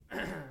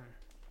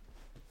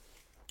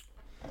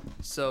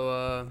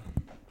So,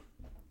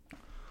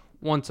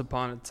 once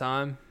upon a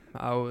time,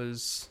 I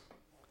was,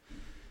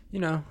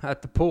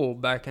 at the pool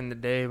back in the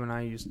day when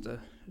I used to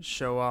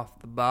show off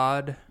the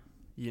bod,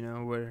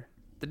 where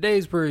the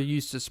days where you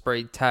used to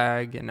spray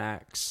tag and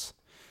axe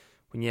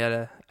when you had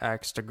an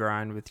axe to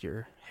grind with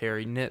your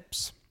hairy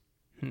nips.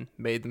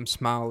 Made them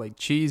smile like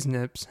cheese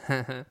nips.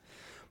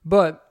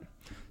 But,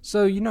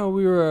 so,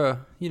 we were,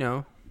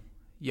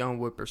 young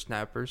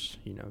whippersnappers,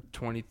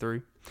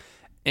 23.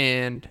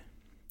 And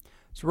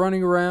it's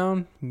running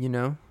around,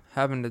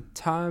 having the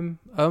time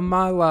of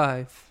my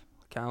life.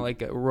 Kind of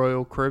like a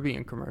Royal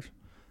Caribbean commercial.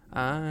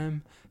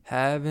 I'm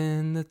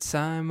having the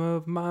time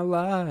of my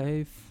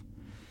life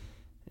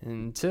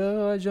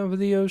until I jump in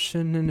the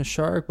ocean and a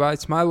shark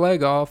bites my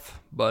leg off.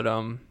 But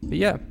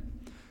yeah.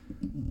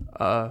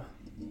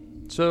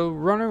 So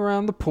running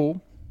around the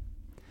pool,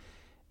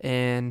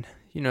 and,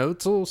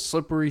 it's a little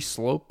slippery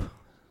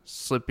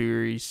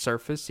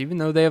surface, even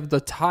though they have the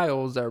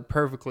tiles that are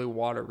perfectly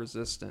water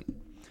resistant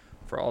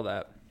for all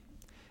that.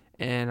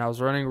 And I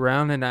was running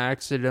around and I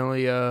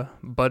accidentally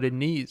butted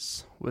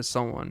knees with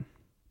someone.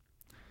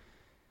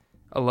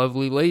 A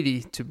lovely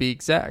lady, to be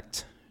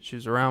exact. She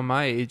was around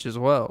my age as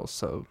well,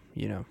 so,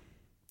 you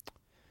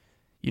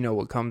know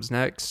what comes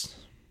next.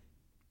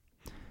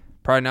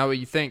 Probably not what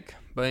you think,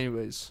 but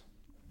anyways.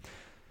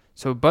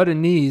 So butted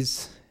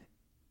knees,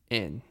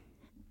 and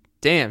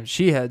damn,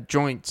 she had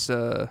joints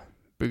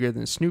bigger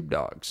than Snoop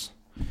Dogg's.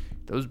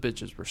 Those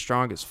bitches were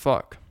strong as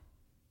fuck.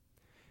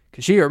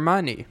 Because she hurt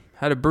my knee.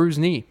 Had a bruised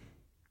knee.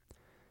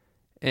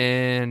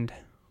 And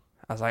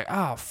I was like,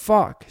 oh,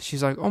 fuck.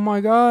 She's like, oh, my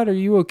God, are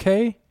you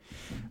okay?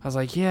 I was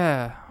like,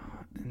 yeah.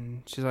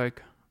 And she's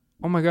like,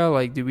 oh, my God,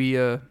 like, do we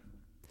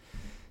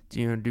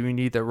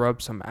need to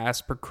rub some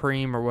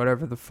Aspercreme or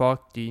whatever the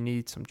fuck? Do you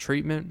need some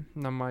treatment?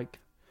 And I'm like,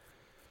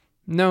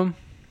 no.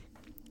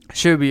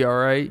 Should be all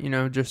right.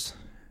 Just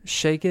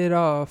shake it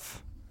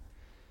off.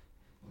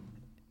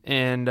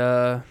 And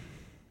I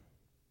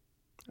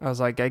was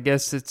like, I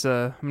guess it's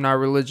I'm not a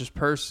religious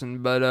person,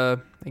 but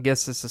I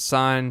guess it's a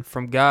sign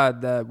from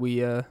God that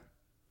we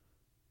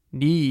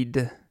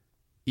need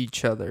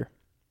each other.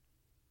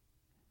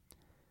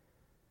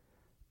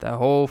 That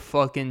whole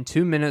fucking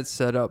 2-minute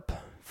setup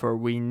for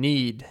we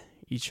need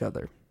each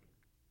other.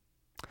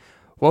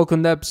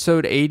 Welcome to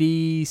episode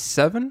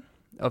 87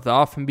 of the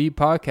Off and Beat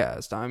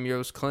podcast. I'm your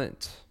host,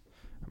 Clint.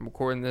 I'm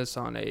recording this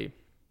on a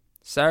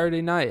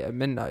Saturday night at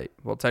midnight.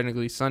 Well,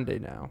 technically Sunday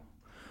now.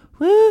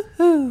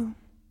 Woohoo!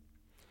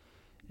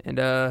 And,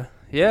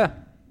 yeah,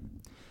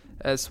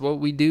 that's what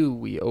we do.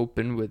 We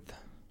open with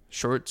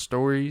short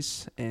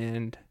stories,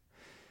 and,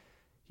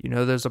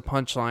 there's a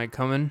punchline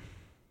coming,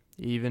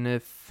 even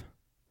if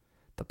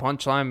the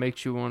punchline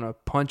makes you want to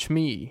punch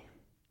me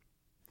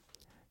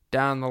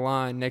down the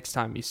line next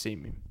time you see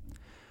me.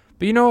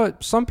 But you know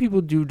what? Some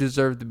people do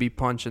deserve to be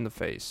punched in the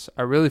face.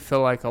 I really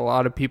feel like a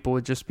lot of people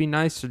would just be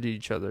nicer to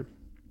each other.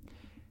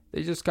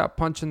 They just got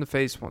punched in the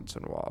face once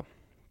in a while.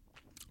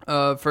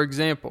 For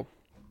example,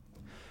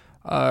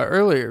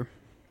 earlier,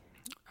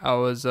 I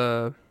was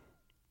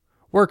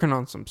working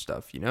on some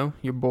stuff,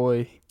 your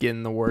boy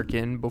getting the work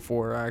in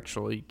before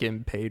actually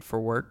getting paid for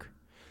work.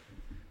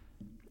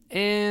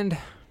 And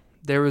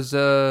there was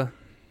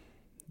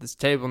this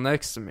table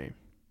next to me.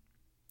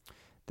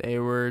 They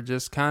were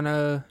just kind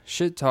of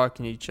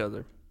shit-talking each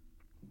other.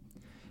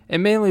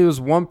 And mainly it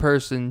was one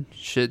person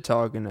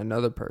shit-talking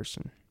another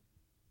person.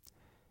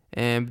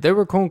 And they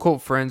were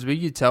quote-unquote friends, but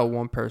you could tell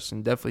one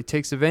person definitely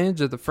takes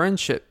advantage of the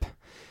friendship.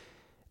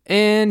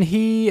 And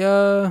he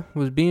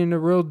was being a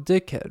real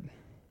dickhead.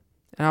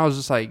 And I was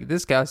just like,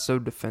 this guy's so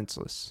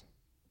defenseless.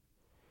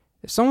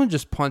 If someone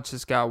just punched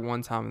this guy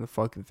one time in the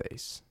fucking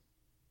face,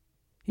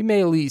 he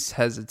may at least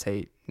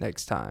hesitate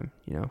next time.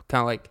 Kind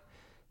of like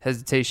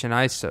hesitation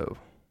ISO.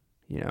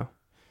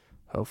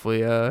 Hopefully,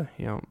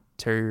 you don't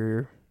tear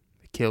your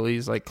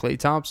Achilles like Klay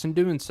Thompson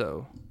doing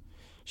so.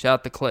 Shout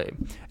out to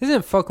Klay. Isn't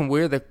it fucking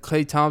weird that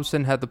Klay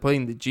Thompson had to play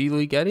in the G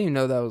League? I didn't even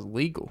know that was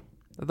legal.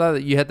 I thought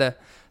that you had to.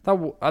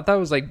 I thought it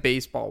was like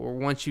baseball, where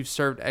once you've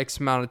served X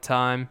amount of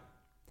time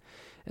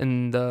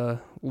in the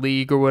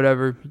league or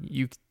whatever,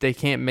 they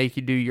can't make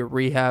you do your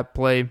rehab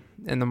play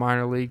in the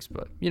minor leagues.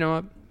 But you know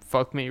what?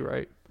 Fuck me,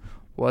 right?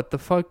 What the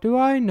fuck do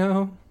I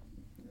know?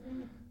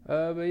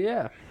 But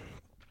yeah,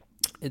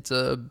 it's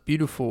a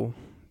beautiful,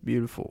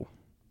 beautiful.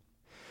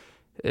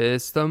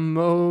 It's the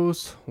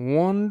most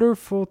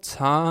wonderful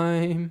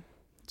time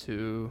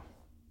to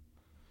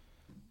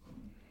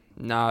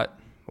not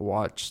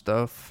watch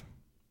stuff.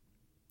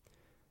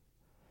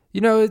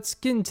 It's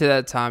getting to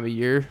that time of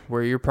year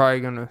where you're probably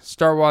going to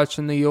start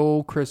watching the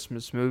old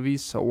Christmas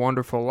movies. A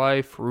Wonderful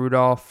Life,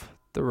 Rudolph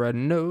the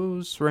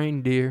Red-Nosed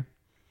Reindeer.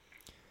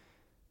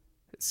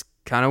 It's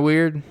kind of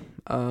weird.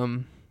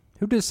 Who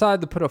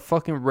decided to put a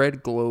fucking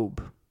red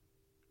globe?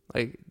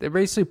 Like, they're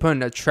basically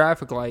putting a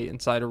traffic light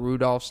inside of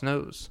Rudolph's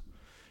nose.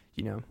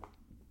 The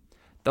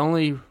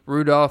only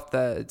Rudolph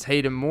that's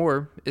hated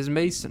more is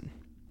Mason.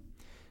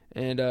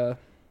 And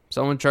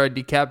someone tried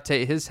to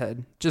decapitate his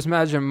head. Just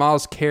imagine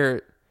Miles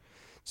Garrett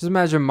Just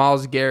imagine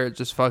Myles Garrett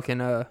just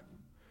fucking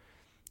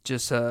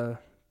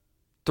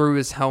threw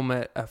his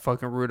helmet at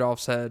fucking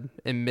Rudolph's head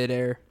in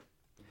midair.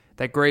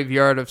 That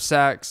graveyard of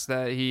sacks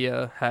that he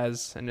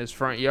has in his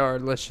front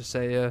yard. Let's just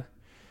say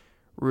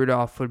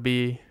Rudolph would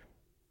be,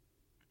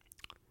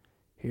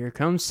 here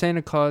comes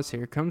Santa Claus,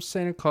 here comes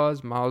Santa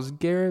Claus, Myles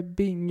Garrett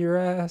beating your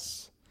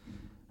ass.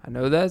 I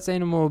know that's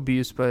animal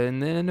abuse, but in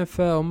the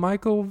NFL,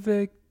 Michael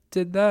Vick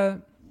did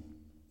that.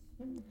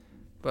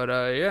 But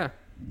yeah.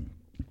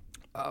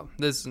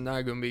 This is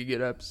not going to be a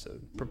good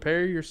episode.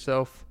 Prepare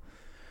yourself.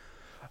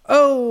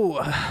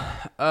 Yeah.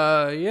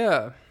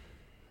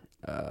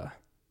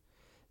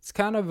 It's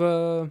kind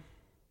of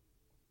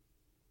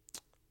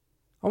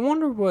I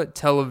wonder what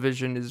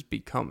television is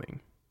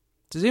becoming.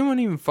 Does anyone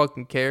even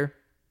fucking care?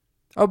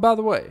 Oh, by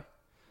the way,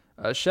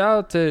 shout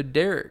out to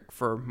Derek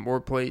for More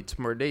Plates,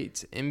 More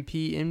Dates,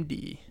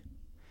 MPMD.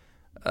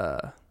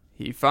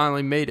 He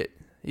finally made it.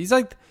 He's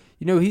like,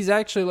 he's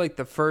actually like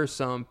the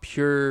first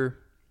pure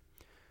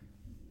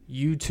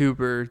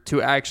YouTuber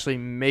to actually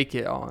make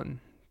it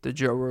on the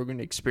Joe Rogan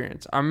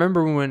Experience. I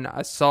remember when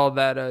I saw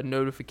that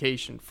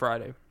notification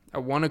Friday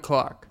at 1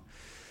 o'clock,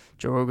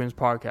 Joe Rogan's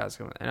podcast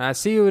coming, and I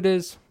see who it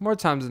is. More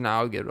times than not,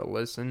 I'll give it a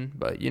listen,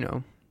 but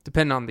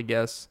depending on the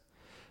guest,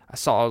 I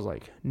was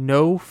like,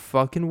 no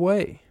fucking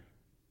way.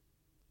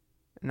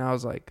 And I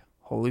was like,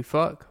 holy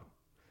fuck.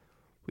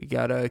 We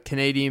got a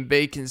Canadian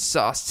bacon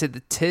sauce to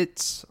the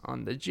tits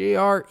on the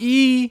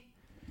JRE.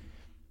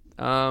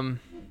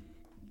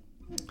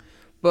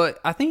 But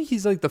I think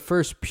he's like the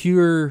first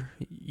pure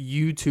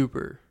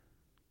YouTuber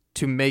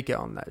to make it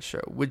on that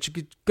show, which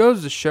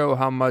goes to show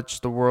how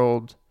much the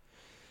world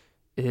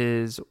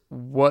is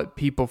what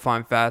people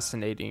find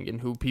fascinating and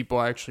who people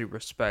actually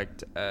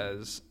respect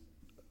as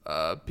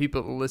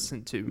people to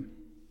listen to.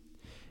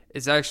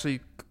 It's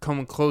actually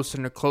coming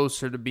closer and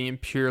closer to being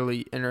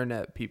purely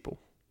internet people.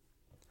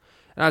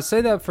 And I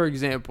say that, for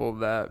example,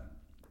 that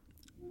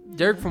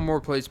Derek from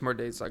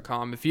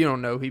moreplates.com, if you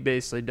don't know, he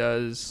basically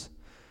does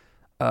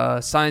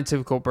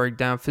scientific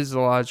breakdown,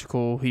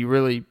 physiological. He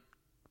really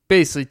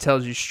basically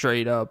tells you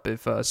straight up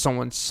if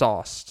someone's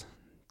sauced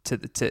to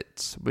the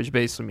tits, which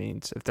basically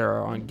means if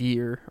they're on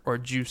gear or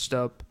juiced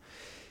up.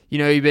 He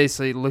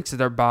basically looks at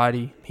their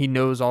body. He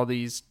knows all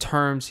these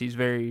terms. He's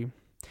very...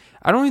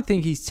 I don't even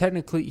think he's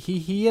technically...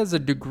 He has a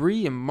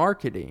degree in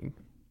marketing,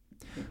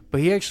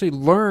 but he actually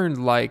learned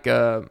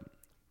the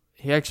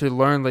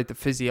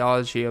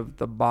physiology of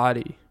the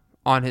body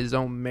on his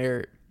own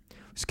merit.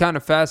 It's kind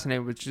of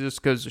fascinating, which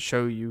just goes to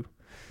show you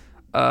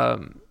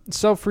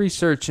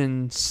self-research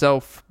and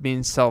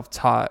being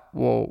self-taught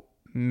will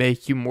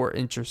make you more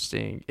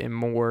interesting and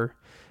more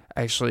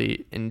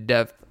actually in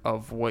depth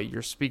of what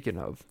you're speaking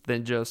of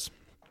than just,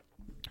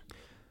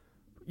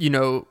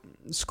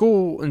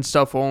 school and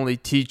stuff will only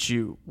teach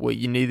you what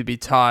you need to be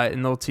taught,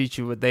 and they'll teach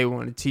you what they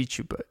want to teach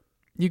you, but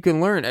you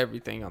can learn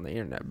everything on the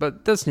internet,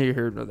 but that's neither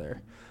here nor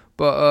there.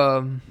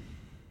 But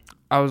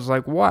I was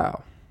like,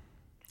 wow.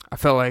 I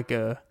felt like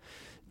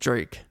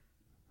Drake.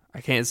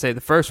 I can't say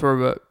the first word,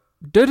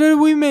 but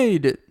we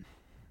made it.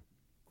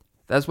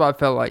 That's what I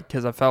felt like,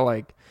 because I felt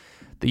like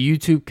the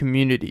YouTube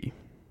community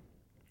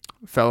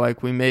felt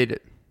like we made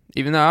it.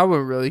 Even though I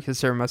wouldn't really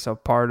consider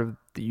myself part of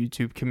the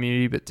YouTube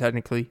community, but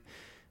technically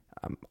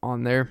I'm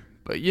on there.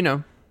 But,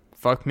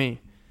 fuck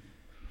me.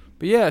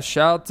 But yeah,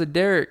 shout out to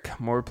Derek.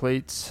 More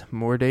plates,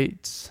 more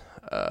dates.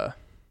 And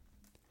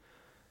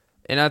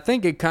I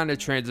think it kind of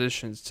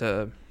transitions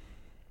to...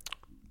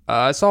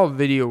 I saw a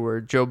video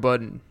where Joe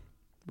Budden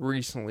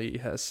recently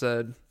has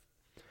said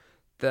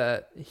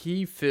that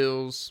he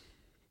feels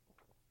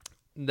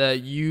that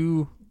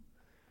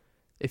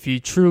if you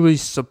truly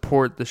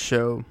support the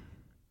show,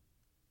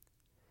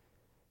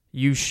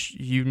 you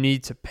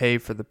need to pay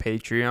for the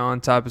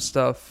Patreon type of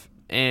stuff.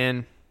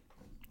 And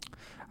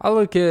I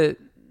look at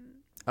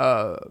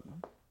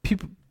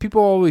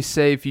people always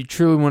say if you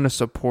truly want to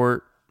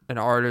support an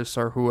artist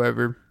or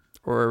whoever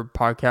or a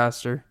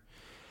podcaster,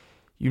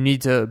 you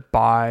need to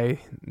buy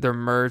their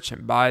merch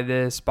and buy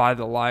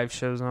the live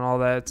shows and all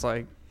that. It's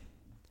like,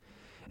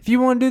 if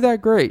you want to do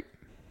that, great.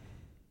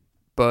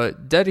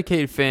 But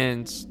dedicated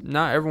fans,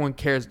 not everyone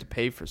cares to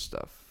pay for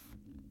stuff.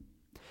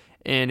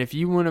 And if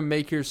you want to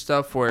make your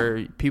stuff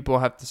where people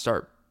have to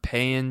start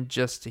paying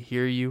just to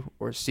hear you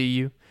or see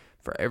you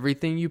for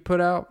everything you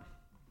put out,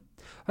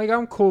 like,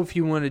 I'm cool if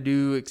you want to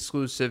do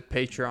exclusive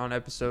Patreon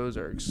episodes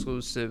or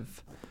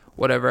exclusive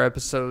whatever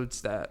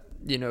episodes that,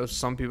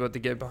 some people have to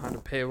get behind a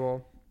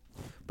paywall.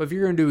 But if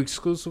you're going to do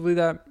exclusively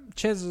that,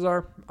 chances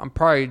are I'm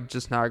probably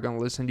just not going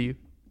to listen to you,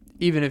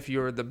 even if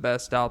you're the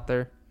best out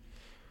there.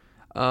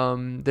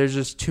 There's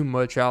just too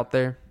much out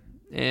there.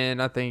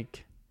 And I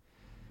think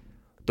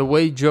the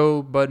way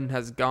Joe Budden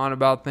has gone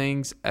about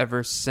things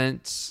ever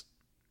since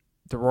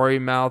the Rory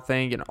Mal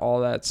thing and all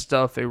that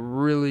stuff, it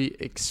really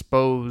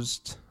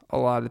exposed a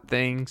lot of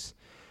things.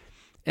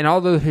 And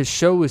although his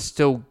show is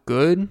still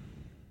good,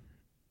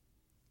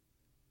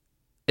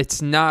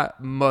 it's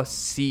not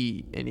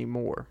must-see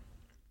anymore.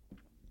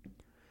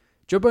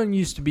 Joe Budden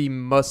used to be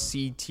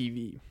must-see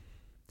TV.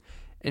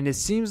 And it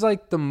seems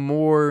like the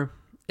more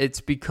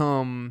it's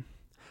become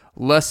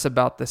less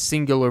about the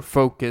singular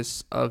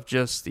focus of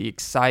just the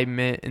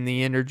excitement and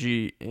the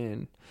energy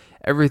and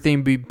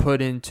everything being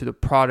put into the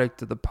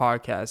product of the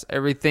podcast.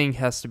 Everything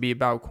has to be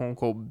about quote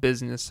unquote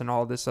business and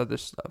all this other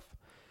stuff.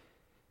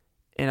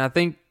 And I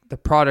think the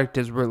product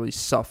has really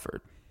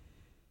suffered.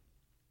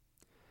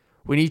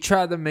 When he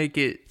tried to make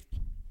it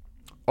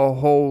a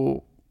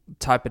whole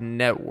type of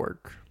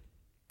network,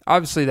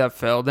 obviously that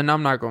failed, and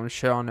I'm not going to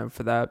shit on him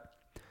for that.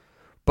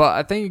 But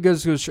I think it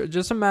goes to show,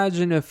 just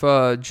imagine if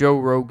Joe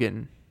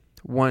Rogan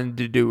wanted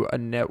to do a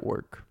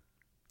network.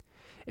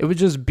 It would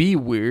just be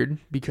weird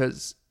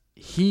because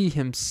he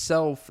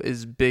himself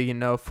is big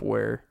enough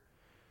where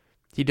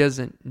he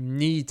doesn't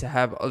need to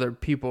have other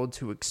people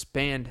to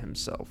expand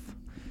himself.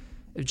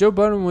 If Joe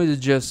Budden was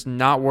just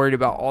not worried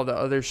about all the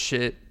other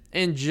shit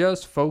and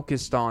just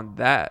focused on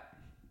that,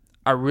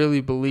 I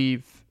really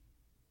believe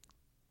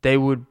they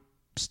would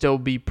still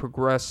be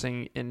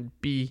progressing and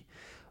be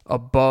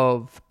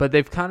above, but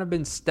they've kind of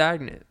been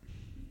stagnant.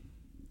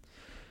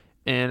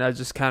 And I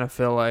just kind of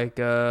feel like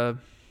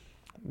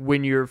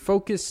when your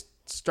focus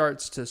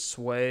starts to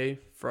sway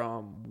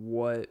from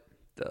what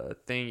the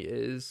thing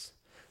is,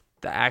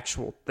 the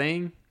actual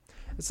thing,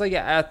 it's like an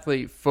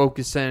athlete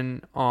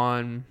focusing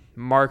on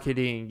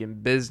marketing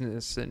and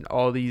business and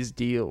all these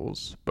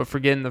deals, but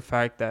forgetting the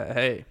fact that,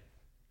 hey,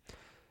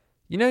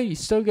 you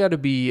still got to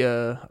be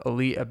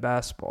elite at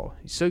basketball.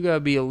 You still got to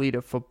be elite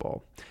at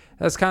football.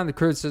 That's kind of the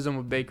criticism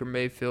with Baker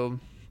Mayfield.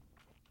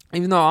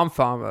 Even though I'm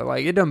fine with it,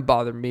 like, it doesn't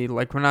bother me.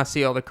 Like, when I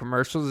see all the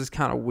commercials, it's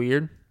kind of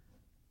weird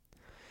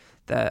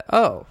that,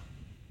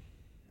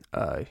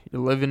 you're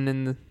living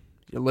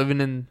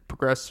in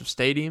Progressive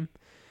Stadium,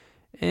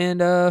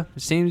 and it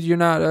seems you're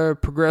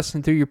not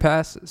progressing through your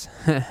passes.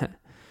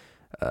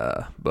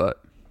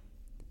 But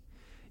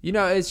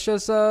it's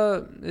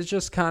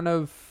just kind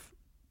of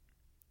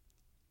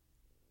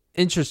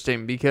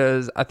interesting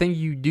because I think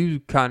you do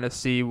kind of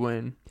see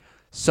when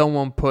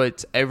someone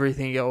puts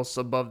everything else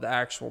above the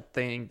actual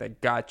thing that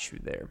got you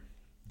there.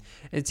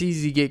 It's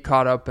easy to get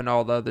caught up in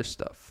all the other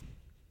stuff.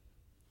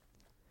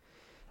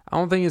 I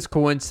don't think it's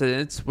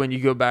coincidence when you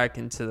go back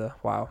into the,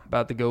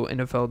 about to go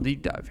NFL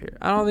deep dive here.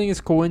 I don't think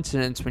it's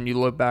coincidence when you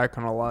look back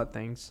on a lot of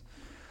things.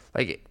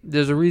 Like,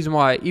 there's a reason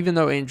why, even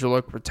though Andrew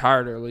Luck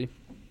retired early,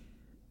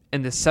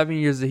 in the 7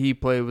 years that he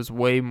played was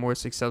way more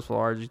successful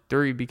than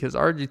RG3 because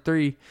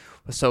RG3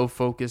 was so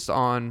focused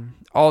on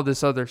all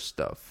this other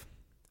stuff.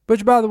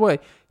 Which, by the way,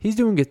 he's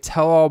doing a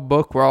tell-all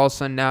book where all of a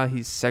sudden now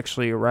he's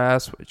sexually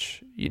harassed,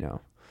 which, I'm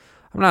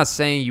not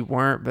saying you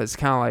weren't, but it's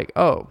kind of like,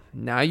 oh,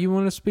 now you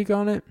want to speak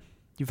on it?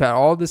 You've had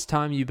all this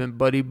time, you've been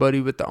buddy-buddy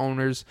with the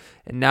owners,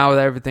 and now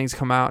that everything's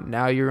come out,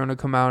 now you're going to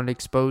come out and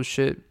expose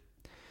shit.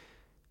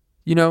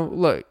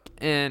 Look,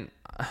 and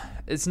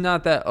it's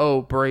not that,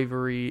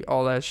 bravery,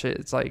 all that shit.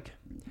 It's like,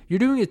 you're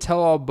doing a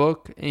tell-all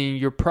book, and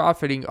you're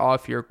profiting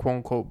off your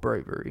quote-unquote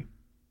bravery.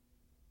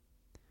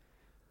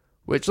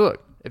 Which,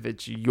 look, if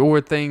it's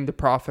your thing to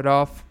profit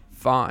off,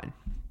 fine.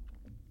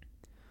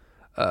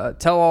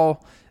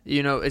 Tell-all,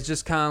 it's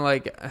just kind of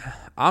like,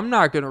 I'm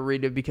not going to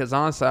read it because,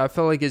 honestly, I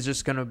feel like it's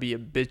just going to be a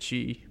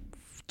bitchy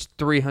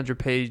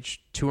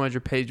 300-page,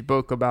 200-page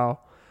book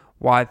about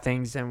why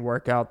things didn't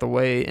work out the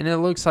way. And it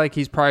looks like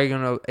he's probably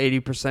going to,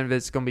 80% of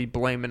it's going to be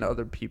blaming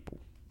other people.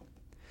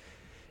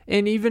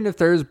 And even if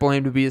there is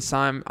blame to be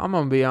assigned, I'm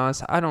going to be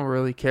honest, I don't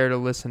really care to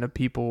listen to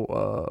people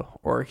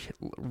or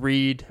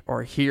read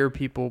or hear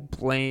people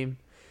blame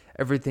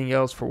everything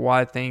else for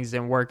why things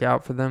didn't work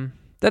out for them.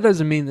 That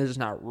doesn't mean there's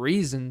not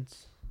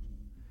reasons.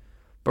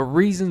 But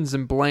reasons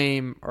and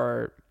blame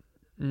are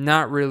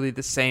not really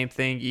the same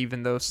thing,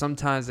 even though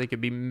sometimes they could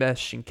be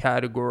meshed and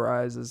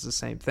categorized as the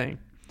same thing.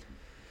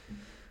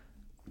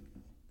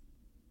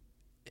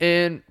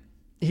 And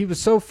he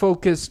was so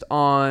focused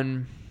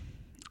on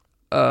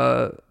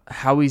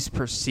how he's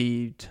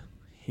perceived.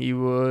 He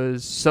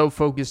was so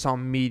focused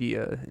on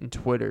media and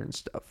Twitter and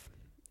stuff.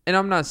 And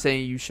I'm not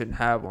saying you shouldn't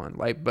have one.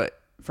 But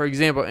for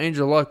example,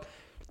 Andrew Luck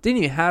didn't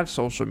even have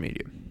social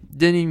media.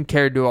 Didn't even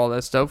care to do all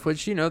that stuff,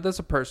 which, that's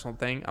a personal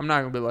thing. I'm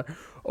not going to be like,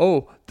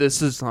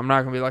 I'm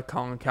not going to be like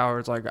Colin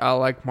Cowherd's like, I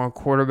like my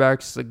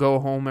quarterbacks to go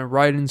home and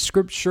write in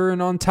scripture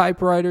and on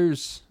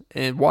typewriters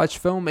and watch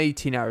film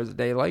 18 hours a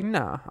day. Like,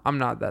 nah, I'm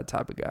not that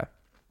type of guy.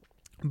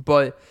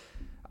 But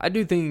I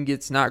do think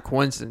it's not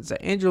coincidence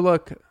that Andrew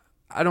Luck,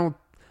 I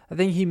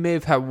think he may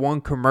have had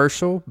one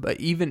commercial, but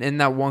even in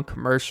that one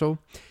commercial,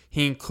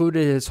 he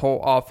included his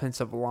whole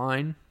offensive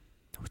line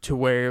to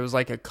where it was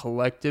like a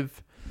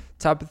collective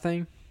type of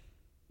thing.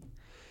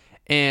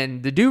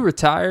 And the dude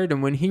retired,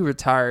 and when he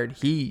retired,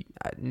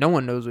 no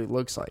one knows what he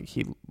looks like.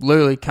 He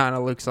literally kind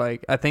of looks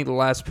like, I think the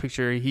last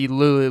picture, he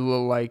literally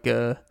looked like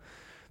the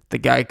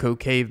Geico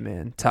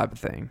caveman type of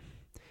thing.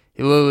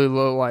 He literally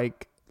looked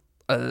like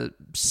a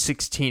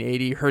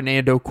 1680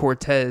 Hernando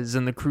Cortez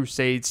in the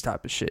Crusades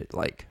type of shit.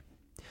 Like,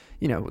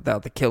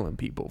 without the killing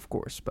people, of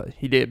course. But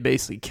he did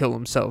basically kill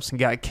himself and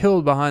got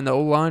killed behind the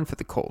O-line for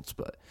the Colts.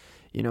 But,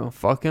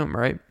 fuck him,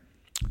 right?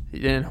 He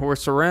didn't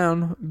horse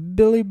around.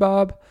 Billy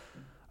Bob.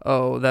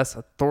 Oh, that's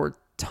a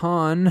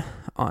Thornton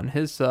on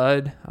his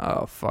side.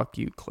 Oh, fuck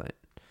you, Clint.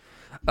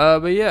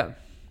 But yeah.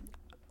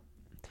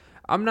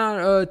 I'm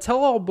not,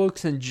 tell-all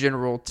books in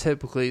general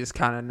typically is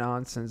kind of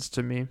nonsense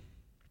to me.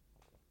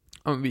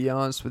 I'm gonna be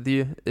honest with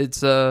you.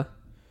 It's, you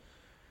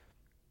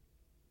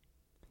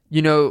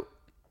know,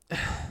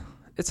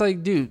 it's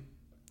like, dude,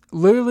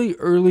 literally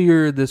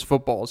earlier this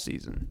football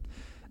season,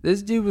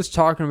 this dude was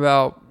talking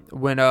about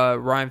when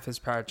Ryan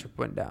Fitzpatrick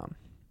went down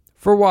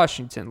for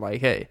Washington. Like,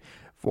 hey,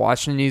 if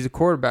Washington needs a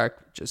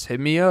quarterback, just hit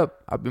me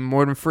up. I'll be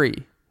more than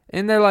free.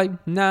 And they're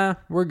like, nah,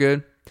 we're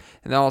good.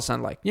 And then all of a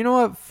sudden, like, you know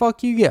what?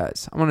 Fuck you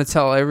guys. I'm going to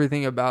tell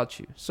everything about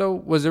you. So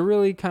was it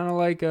really kind of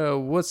like,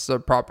 what's the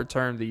proper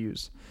term to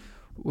use?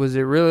 Was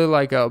it really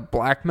like a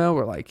blackmail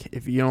where, like,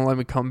 if you don't let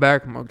me come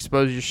back, I'm going to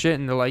expose your shit?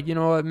 And they're like, you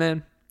know what,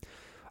 man?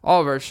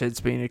 All of our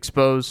shit's being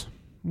exposed.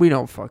 We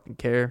don't fucking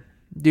care.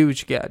 Do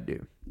what you got to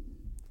do.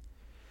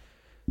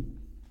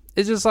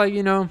 It's just like, I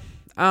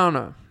don't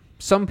know.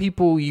 Some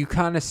people, you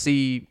kind of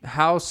see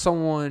how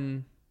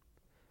someone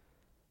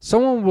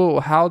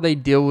will, how they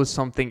deal with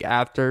something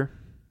after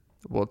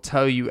will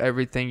tell you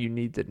everything you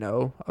need to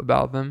know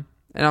about them.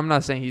 And I'm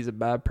not saying he's a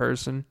bad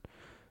person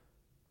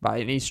by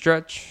any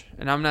stretch.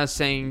 And I'm not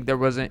saying there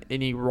wasn't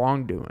any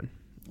wrongdoing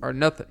or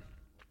nothing.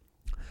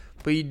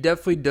 But he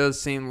definitely does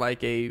seem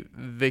like a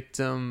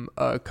victim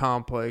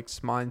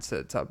complex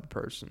mindset type of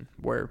person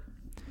where,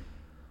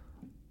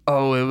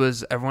 oh, it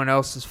was everyone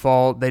else's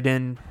fault. They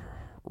didn't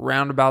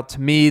roundabout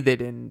to me. They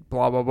didn't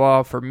blah, blah,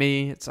 blah for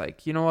me. It's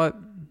like, you know what?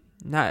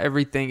 Not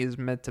everything is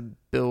meant to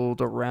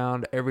build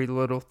around every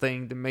little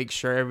thing to make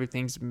sure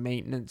everything's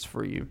maintenance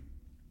for you.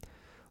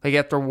 Like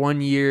after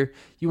 1 year,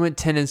 you went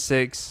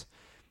 10-6,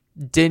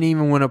 didn't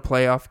even win a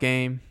playoff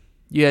game.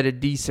 You had a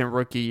decent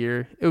rookie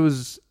year. It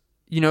was,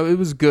 it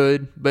was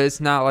good, but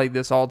it's not like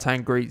this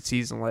all-time great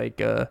season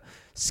like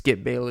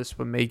Skip Bayless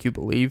would make you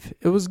believe.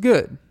 It was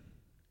good.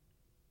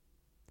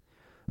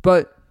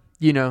 But,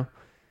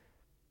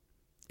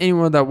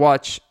 anyone that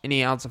watched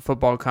any ounce of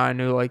football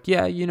kind of knew, like,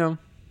 yeah,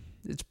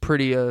 it's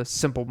pretty a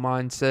simple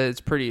mindset.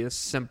 It's pretty a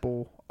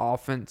simple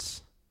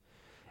offense.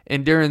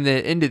 And during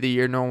the end of the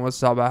year, no one was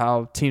talking about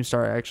how teams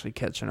started actually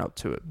catching up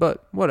to it.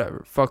 But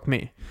whatever. Fuck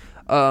me.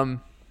 But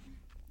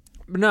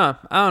no,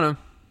 I don't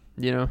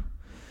know.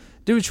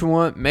 Do what you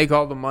want. Make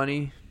all the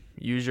money.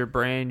 Use your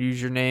brand.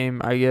 Use your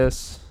name, I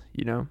guess.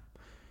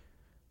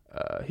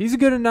 He's a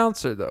good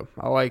announcer, though.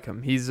 I like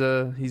him. He's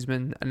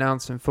been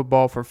announcing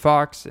football for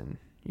Fox. And,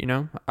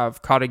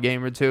 I've caught a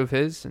game or two of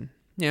his. And,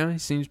 he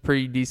seems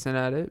pretty decent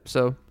at it.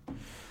 So,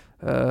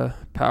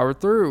 power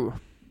through.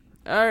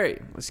 All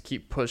right, let's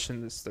keep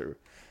pushing this through.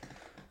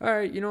 All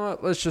right, you know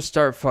what? Let's just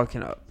start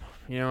fucking up.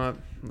 You know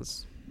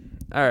what?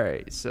 All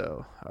right,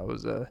 so I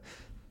was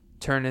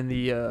turning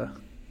the.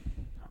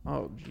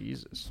 Oh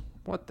Jesus!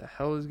 What the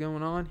hell is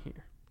going on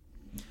here?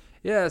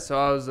 Yeah, so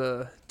I was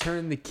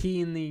turning the key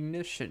in the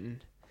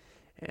ignition,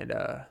 and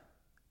the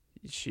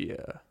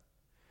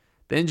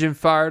engine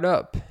fired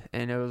up,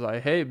 and it was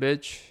like, "Hey,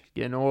 bitch,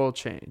 get an oil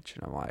change."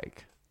 And I'm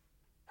like,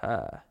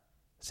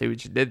 see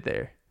what you did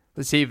there.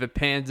 Let's see if it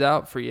pans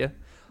out for you.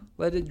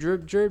 Let it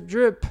drip, drip,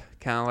 drip.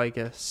 Kind of like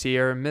a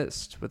Sierra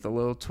Mist with a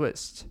little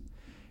twist.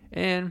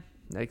 And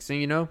next thing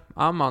you know,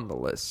 I'm on the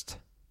list.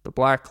 The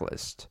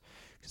blacklist.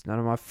 Because none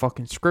of my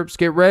fucking scripts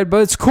get read,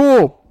 but it's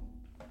cool.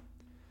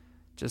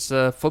 Just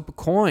flip a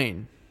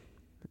coin.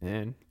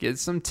 And get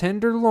some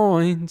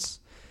tenderloins.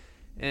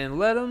 And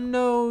let them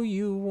know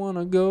you want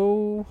to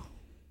go.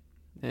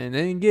 And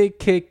then get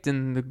kicked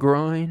in the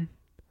groin.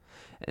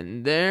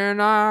 And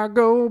then I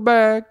go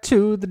back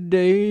to the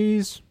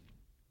days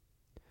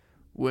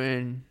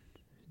when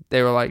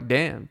they were like,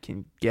 damn, can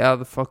you get out of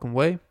the fucking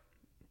way?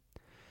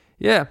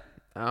 Yeah,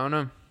 I don't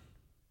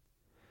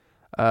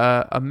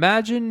know.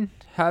 Imagine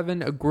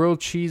having a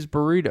grilled cheese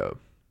burrito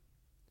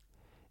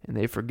and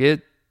they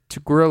forget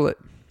to grill it.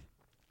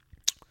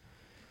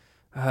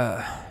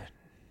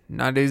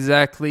 Not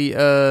exactly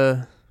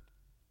what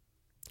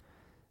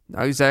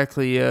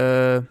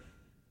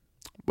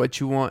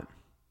you want.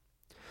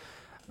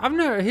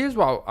 Here's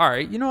why. All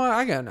right, you know what?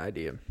 I got an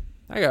idea.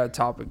 I got a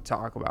topic to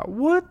talk about.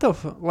 What the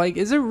like,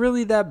 is it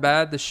really that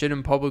bad, the shit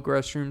in public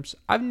restrooms?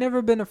 I've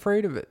never been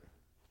afraid of it.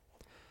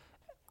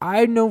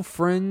 I know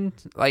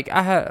friends, I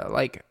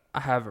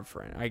have a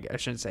friend. I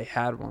shouldn't say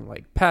had one,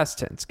 like past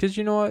tense. Because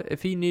you know what?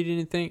 If he needed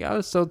anything, I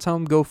would still tell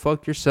him go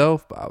fuck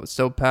yourself. But I would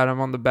still pat him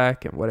on the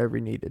back and whatever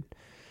he needed.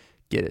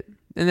 Get it.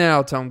 And then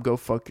I'll tell him go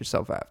fuck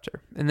yourself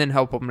after. And then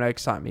help him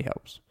next time he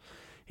helps.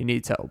 He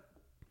needs help.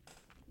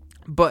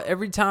 But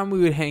every time we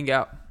would hang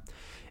out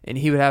and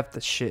he would have to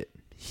shit,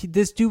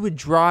 this dude would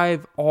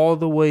drive all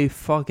the way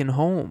fucking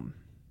home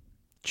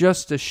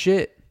just to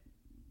shit.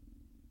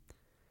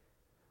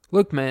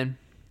 Look, man.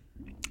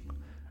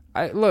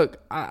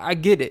 I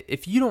get it.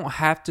 If you don't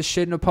have to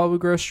shit in a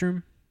public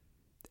restroom,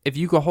 if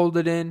you can hold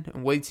it in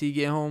and wait till you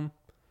get home,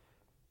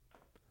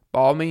 by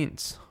all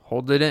means,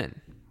 hold it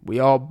in. We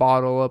all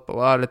bottle up a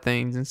lot of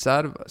things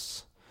inside of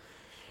us.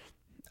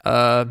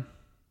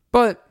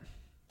 But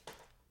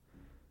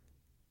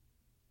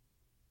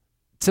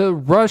to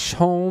rush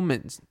home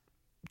and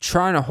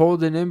trying to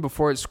hold it in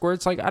before it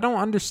squirts, like, I don't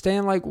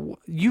understand. Like,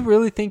 you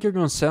really think you're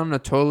going to sit on the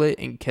toilet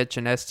and catch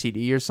an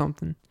STD or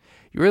something?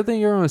 You really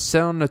think you're going to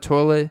sit on the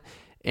toilet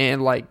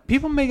and, like,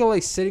 people make it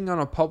like sitting on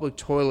a public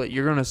toilet,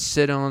 you're going to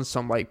sit on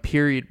some, like,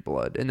 period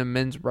blood in a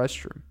men's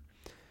restroom.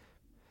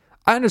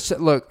 I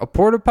understand. Look, a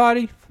porta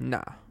potty?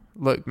 Nah.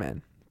 Look,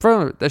 man.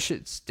 First, that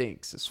shit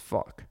stinks as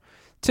fuck.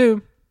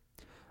 Two,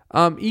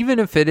 even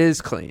if it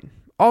is clean,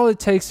 all it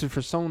takes is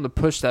for someone to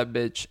push that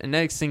bitch, and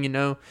next thing you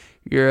know,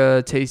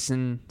 you're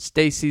tasting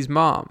Stacy's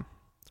mom,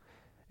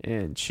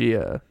 and she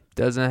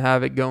doesn't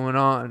have it going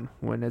on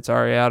when it's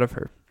already out of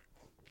her.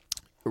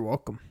 You're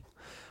welcome.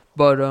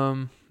 But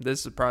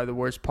this is probably the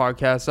worst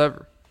podcast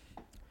ever.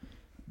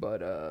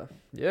 But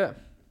yeah.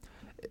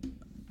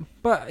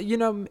 But you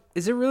know,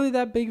 is it really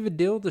that big of a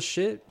deal to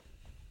shit?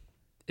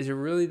 Is it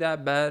really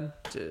that bad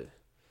to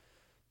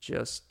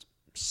just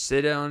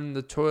sit on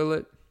the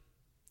toilet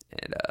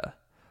and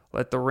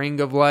let the ring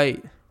of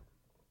light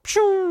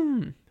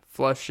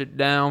flush it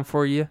down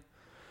for you?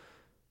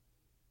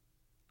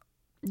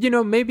 You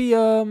know, maybe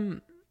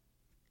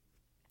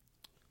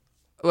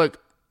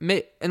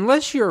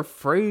unless you're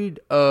afraid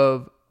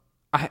of,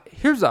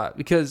 here's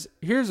something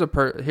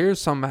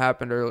that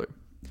happened earlier.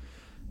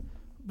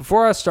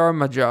 Before I started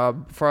my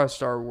job, before I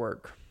started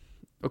work,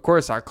 of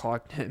course I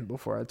clocked in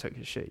before I took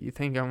a shit. You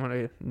think I'm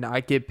going to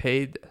not get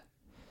paid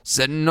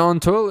sitting on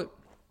toilet?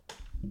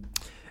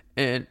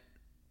 And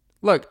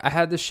look, I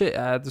had the shit.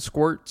 I had the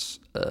squirts.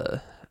 I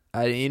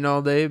didn't eat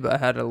all day, but I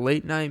had a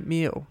late night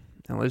meal.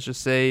 And let's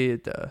just say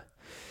it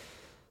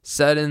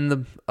sat in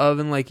the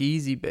oven like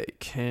Easy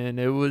Bake. And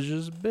it was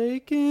just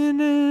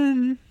baking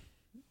and...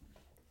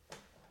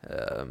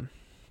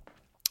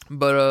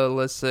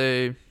 let's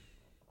say...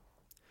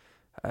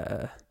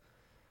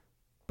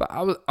 But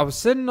I was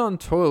sitting on the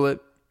toilet,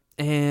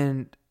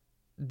 and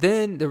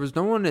then there was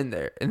no one in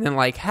there. And then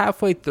like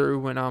halfway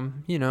through, when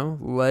I'm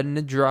letting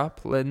it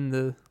drop, letting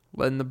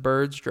the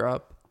birds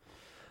drop,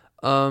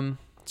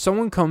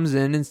 someone comes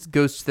in and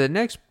goes to the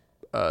next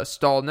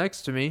stall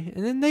next to me,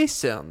 and then they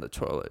sit on the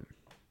toilet.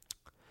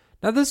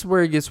 Now this is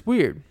where it gets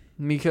weird,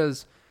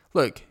 because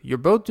look, you're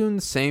both doing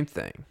the same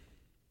thing.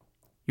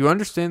 You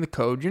understand the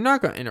code. You're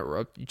not going to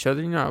interrupt each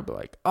other. You're not going to be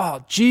like,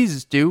 oh,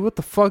 Jesus, dude, what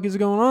the fuck is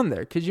going on there?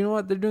 Because you know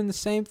what? They're doing the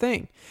same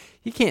thing.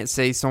 You can't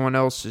say someone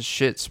else's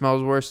shit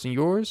smells worse than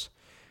yours.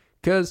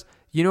 Because,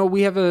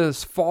 we have a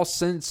false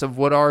sense of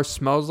what ours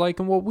smells like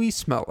and what we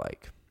smell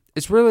like.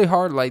 It's really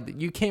hard.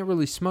 Like, you can't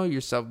really smell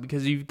yourself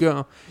because you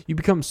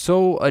become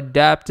so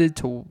adapted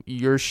to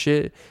your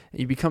shit.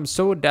 You become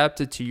so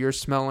adapted to your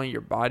smell in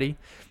your body.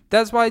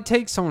 That's why it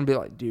takes someone to be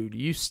like, dude,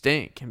 you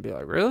stink. And be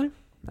like, really?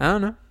 I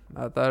don't know.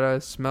 I thought I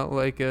smelled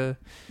like your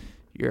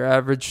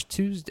average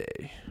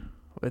Tuesday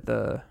with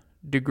a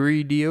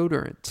degree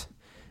deodorant.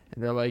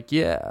 And they're like,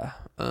 yeah,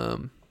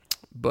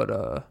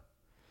 but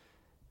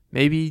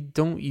maybe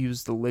don't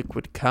use the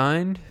liquid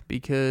kind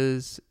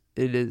because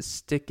it is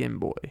sticking,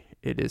 boy.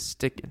 It is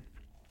sticking.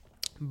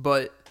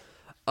 But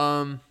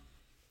when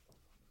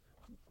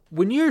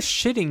you're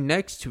shitting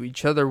next to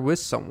each other with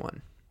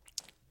someone,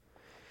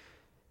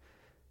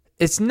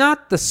 it's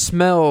not the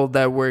smell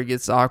where it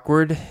gets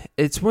awkward.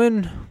 It's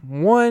when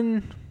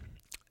one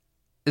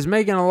is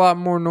making a lot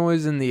more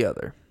noise than the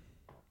other.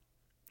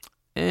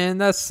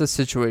 And that's the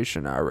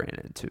situation I ran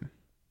into.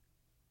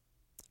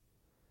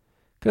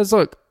 Because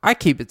look, I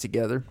keep it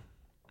together.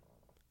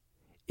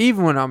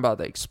 Even when I'm about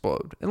to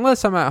explode.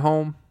 Unless I'm at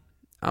home,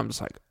 I'm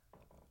just like,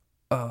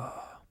 ugh.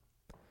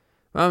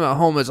 When I'm at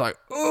home, it's like,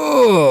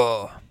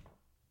 ugh.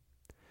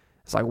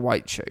 It's like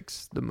White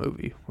Chicks, the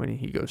movie, when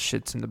he goes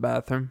shits in the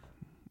bathroom.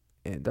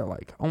 And they're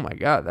like, oh my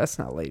God, that's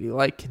not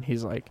ladylike. And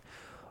he's like,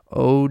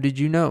 oh, did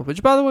you know?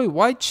 Which, by the way,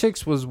 White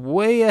Chicks was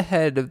way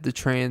ahead of the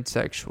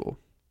transsexual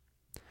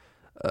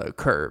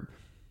curve.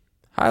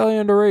 Highly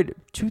underrated.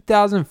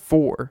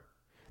 2004,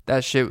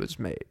 that shit was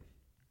made.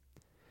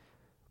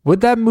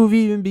 Would that movie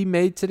even be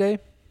made today?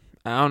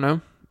 I don't know.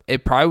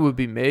 It probably would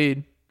be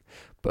made,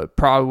 but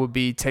probably would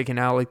be taken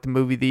out like the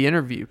movie The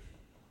Interview.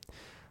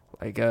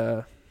 Like,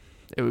 it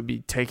would be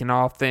taken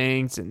off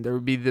things, and there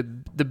would be the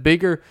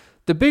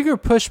bigger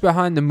push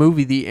behind the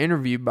movie The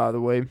Interview, by the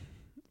way,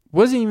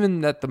 wasn't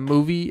even that the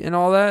movie and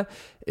all that.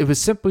 It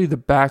was simply the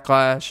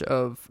backlash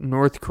of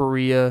North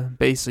Korea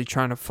basically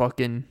trying to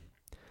fucking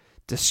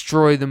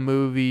destroy the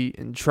movie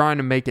and trying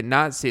to make it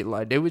not see it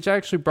light day, which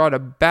actually brought a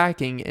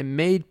backing and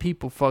made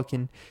people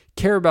fucking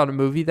care about a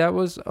movie that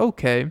was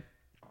okay.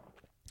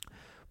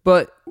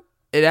 But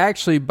it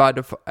actually,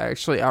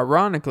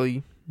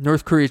 ironically,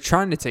 North Korea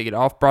trying to take it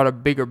off brought a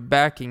bigger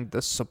backing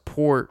to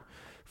support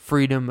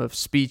freedom of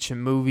speech in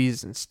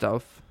movies and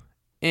stuff.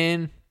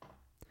 And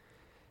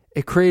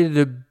it created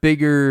a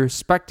bigger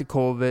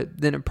spectacle of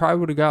it than it probably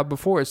would have got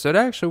before. So it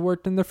actually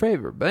worked in their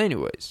favor. But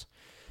anyways,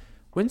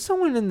 when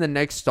someone in the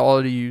next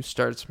stall to you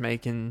starts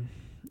making,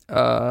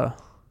 let's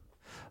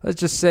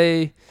just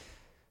say,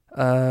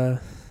 where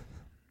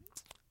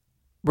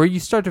you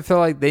start to feel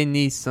like they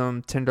need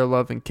some tender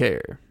love and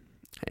care,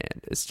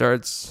 and it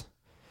starts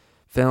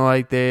feeling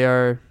like they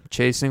are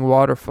chasing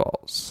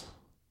waterfalls.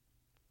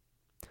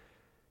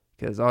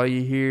 Because all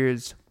you hear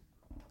is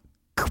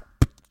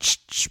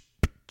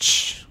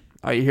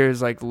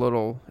like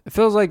little, it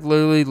feels like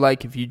literally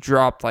like if you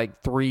dropped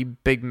like 3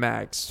 Big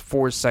Macs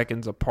 4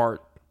 seconds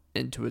apart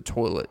into a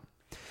toilet.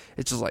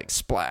 It's just like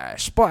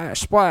splash,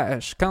 splash,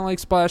 splash. Kind of like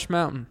Splash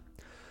Mountain.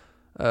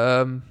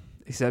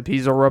 Except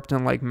he's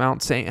erupting like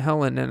Mount St.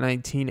 Helens in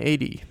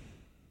 1980.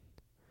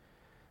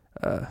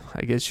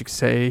 I guess you could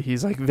say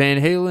he's like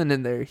Van Halen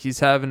in there.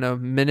 He's having a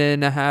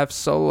 1.5-minute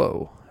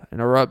solo,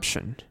 an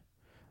eruption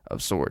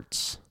of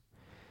sorts.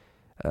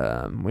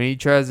 When he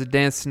tries to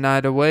dance the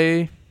night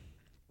away,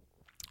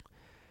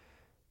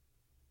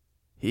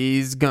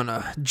 he's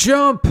gonna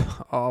jump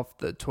off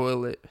the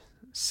toilet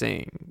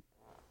sing.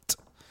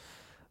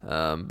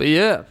 But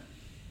yeah,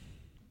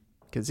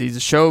 because he's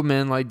a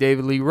showman like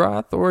David Lee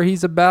Roth, or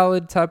he's a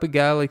ballad type of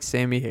guy like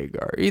Sammy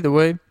Hagar. Either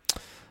way,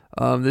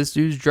 this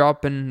dude's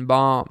dropping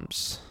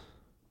bombs.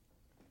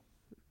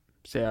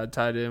 See, I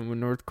tied it in with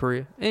North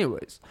Korea.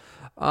 Anyways,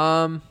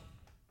 but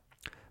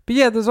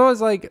yeah, there's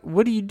always like,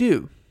 what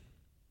do?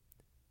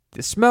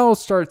 The smell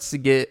starts to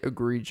get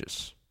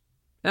egregious.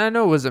 And I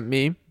know it wasn't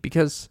me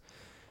because,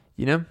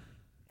 you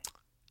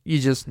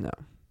just know.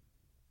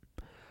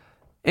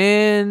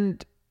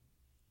 And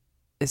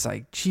it's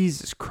like,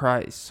 Jesus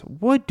Christ,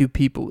 what do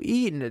people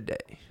eat in a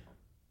day?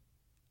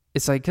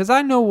 It's like, because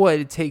I know what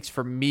it takes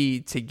for me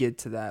to get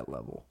to that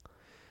level.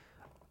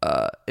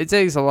 It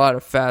takes a lot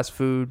of fast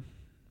food,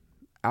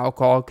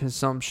 alcohol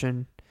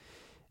consumption.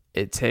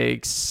 It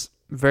takes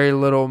very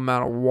little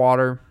amount of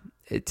water.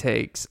 It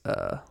takes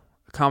a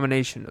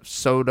combination of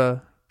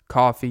soda,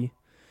 coffee,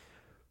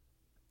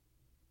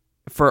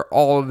 for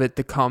all of it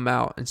to come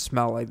out and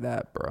smell like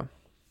that, bro.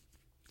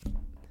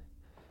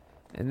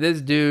 And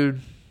this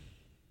dude,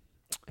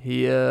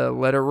 he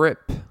let it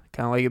rip,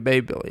 kind of like a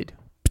Beyblade.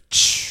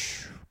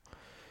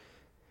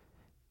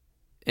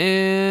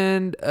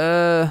 And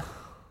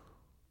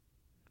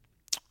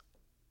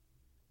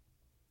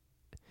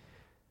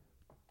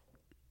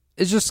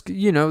it's just,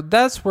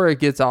 that's where it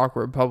gets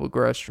awkward, public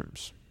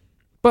restrooms.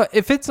 But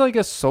if it's like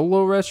a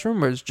solo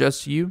restroom where it's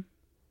just you,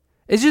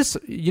 it's just,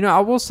 I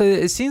will say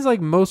that it seems like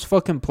most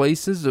fucking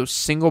places, those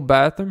single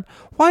bathroom,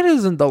 why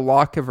doesn't the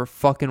lock ever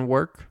fucking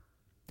work?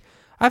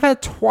 I've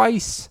had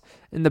twice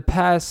in the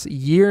past 1.5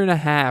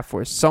 years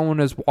where someone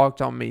has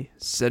walked on me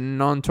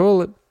sitting on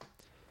toilet.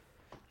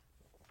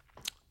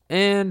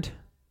 And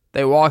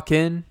they walk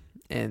in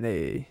and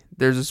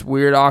there's this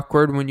weird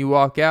awkward when you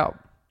walk out.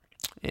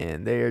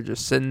 And they are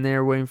just sitting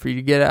there waiting for you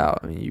to get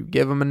out. And you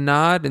give them a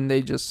nod and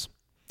they just,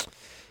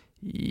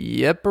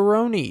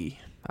 yep-a-roni,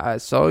 I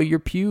saw your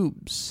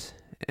pubes.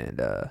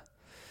 And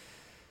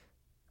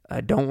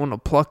I don't want to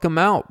pluck them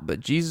out, but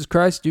Jesus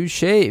Christ, do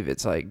shave.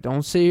 It's like,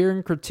 don't sit here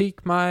and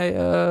critique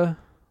my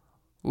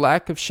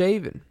lack of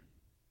shaving.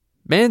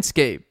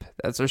 Manscaped,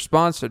 that's our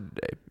sponsor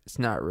today. It's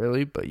not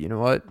really, but you know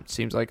what? It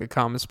seems like a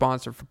common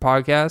sponsor for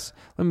podcasts.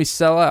 Let me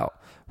sell out.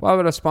 Why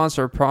would I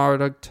sponsor a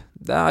product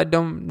that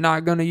I'm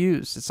not going to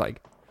use? It's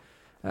like,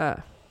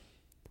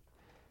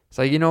 it's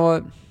like, you know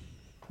what?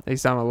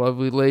 Next time a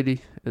lovely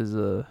lady is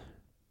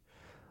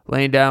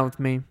laying down with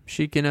me,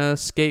 she can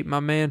escape my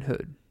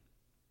manhood.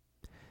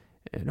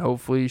 And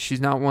hopefully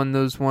she's not one of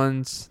those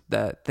ones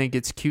that think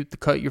it's cute to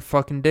cut your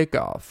fucking dick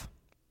off.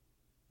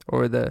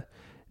 Or the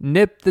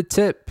nip the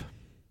tip.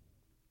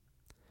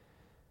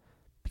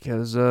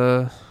 Because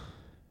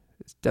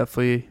it's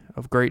definitely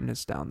of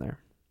greatness down there.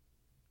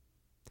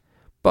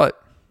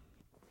 But,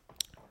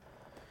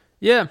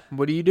 yeah,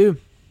 what do?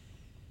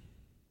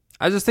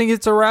 I just think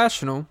it's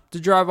irrational to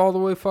drive all the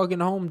way fucking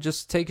home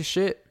just to take a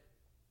shit.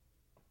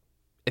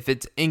 If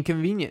it's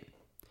inconvenient.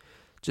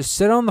 Just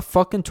sit on the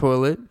fucking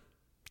toilet.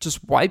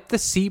 Just wipe the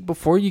seat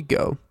before you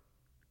go.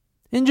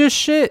 And just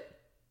shit.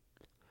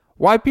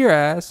 Wipe your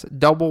ass.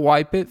 Double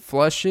wipe it.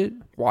 Flush it.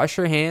 Wash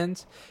your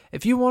hands.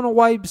 If you want to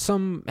wipe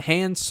some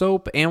hand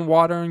soap and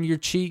water on your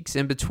cheeks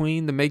in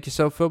between to make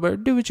yourself feel better,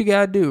 do what you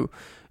gotta do.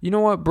 You know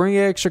what? Bring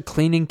an extra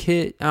cleaning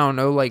kit. I don't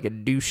know, like a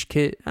douche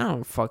kit. I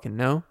don't fucking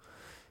know.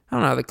 I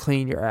don't know how to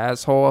clean your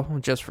asshole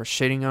just for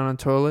shitting on a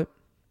toilet.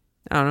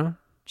 I don't know.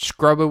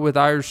 Scrub it with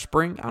Irish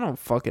Spring. I don't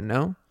fucking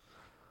know.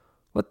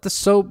 Let the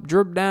soap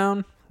drip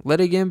down.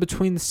 Let it get in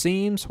between the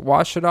seams.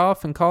 Wash it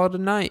off and call it a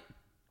night.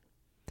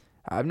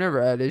 I've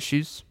never had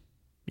issues.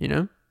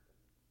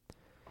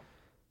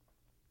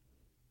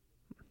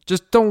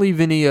 Just don't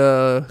leave any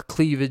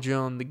cleavage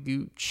on the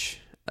gooch.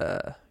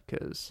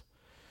 Because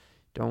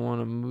don't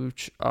want to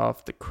mooch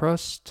off the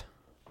crust.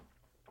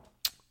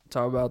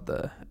 Talk about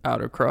the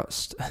outer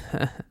crust.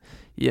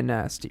 You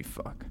nasty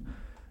fuck.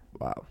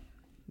 Wow.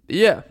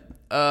 Yeah.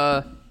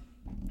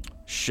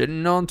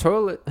 Shitting on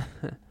toilet.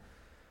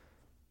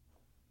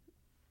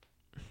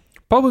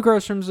 Public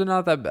restrooms are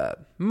not that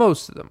bad.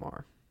 Most of them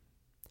are.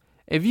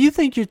 If you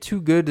think you're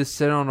too good to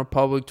sit on a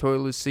public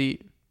toilet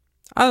seat,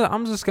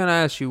 I'm just going to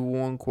ask you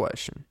one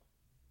question.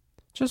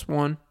 Just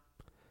one.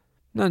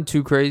 Nothing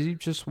too crazy.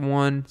 Just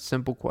one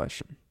simple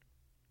question.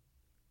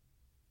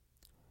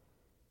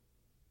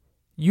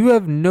 You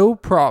have no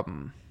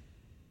problem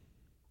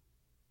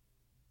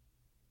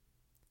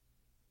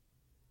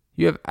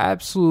You have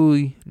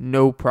absolutely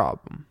no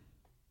problem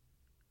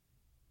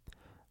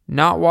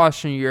not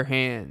washing your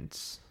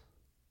hands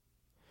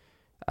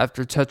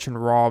after touching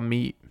raw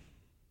meat.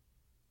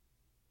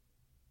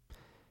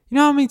 You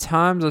know how many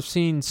times I've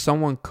seen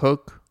someone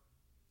cook?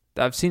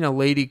 I've seen a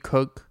lady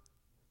cook.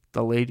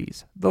 The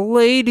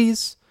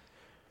ladies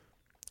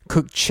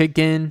cook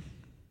chicken,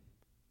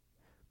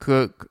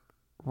 cook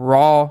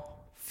raw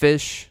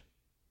fish,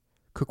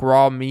 cook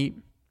raw meat,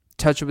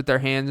 touch it with their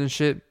hands and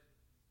shit.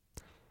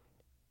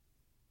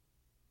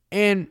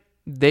 And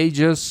they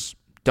just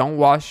don't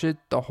wash it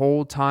the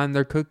whole time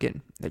they're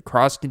cooking. They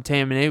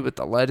cross-contaminate with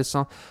the lettuce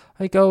on.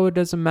 Like, oh, it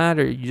doesn't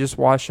matter. You just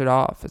wash it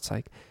off. It's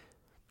like,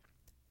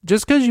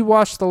 just because you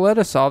wash the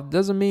lettuce off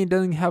doesn't mean it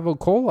doesn't have E.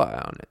 coli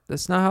on it.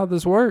 That's not how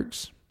this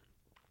works.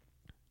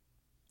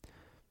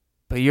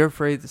 But you're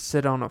afraid to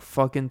sit on a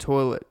fucking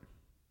toilet.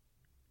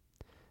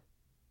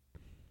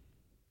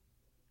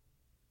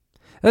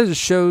 That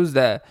just shows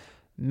that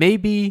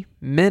maybe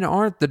men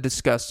aren't the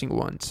disgusting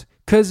ones.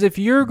 Because if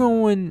you're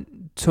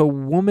going to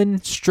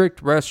woman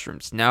strict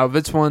restrooms, now if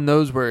it's one of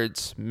those where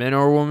it's men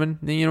or woman,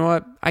 then you know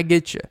what? I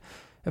get you.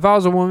 If I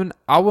was a woman,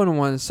 I wouldn't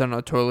want to sit on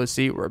a toilet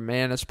seat where a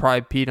man has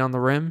probably peed on the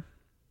rim.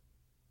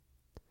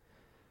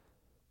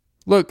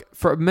 Look,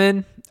 for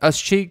men,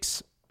 us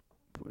cheeks,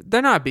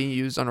 they're not being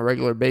used on a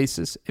regular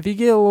basis. If you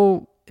get a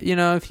little,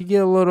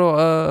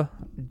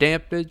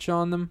 dampage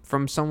on them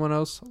from someone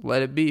else,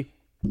 let it be.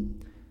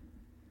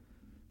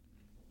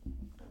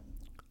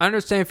 I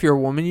understand if you're a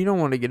woman, you don't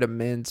want to get a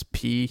man's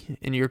pee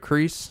in your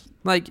crease.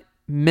 Like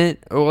men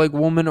or like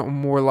women are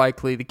more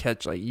likely to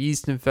catch like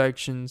yeast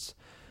infections.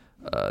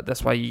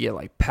 That's why you get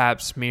like pap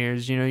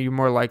smears. You know, you're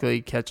more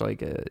likely to catch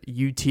like a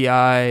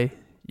UTI.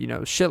 You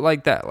know, shit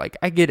like that. Like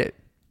I get it.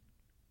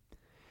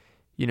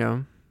 You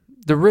know,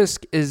 the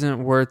risk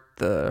isn't worth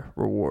the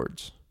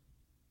rewards.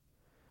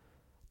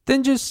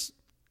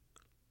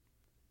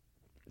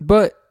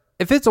 But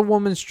if it's a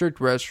woman's strict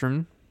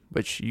restroom,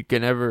 which you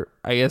can never,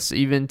 I guess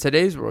even in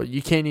today's world, you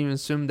can't even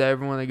assume that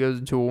everyone that goes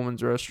into a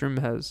woman's restroom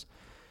has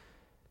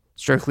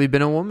strictly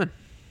been a woman.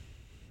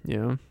 You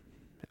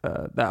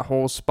know, that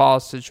whole spa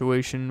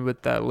situation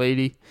with that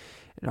lady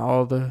and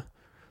all the,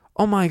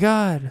 oh my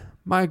God,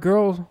 my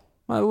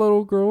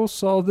little girl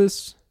saw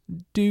this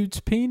dude's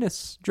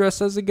penis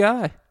dressed as a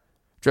guy,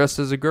 dressed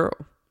as a girl.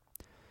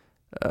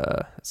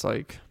 It's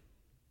like,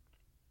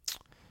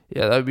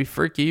 yeah, that'd be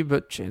freaky,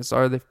 but chances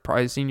are they've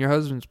probably seen your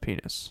husband's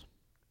penis.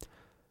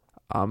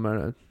 I'm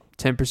a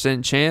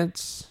 10%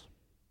 chance.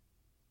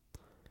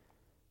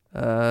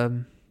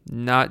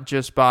 Not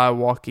just by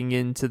walking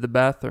into the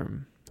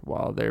bathroom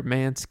while they're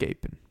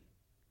manscaping.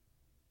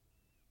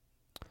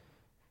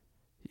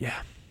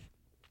 Yeah.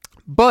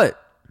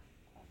 But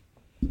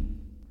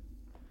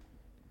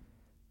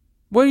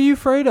what are you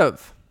afraid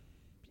of?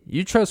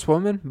 You trust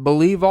women?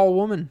 Believe all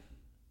women.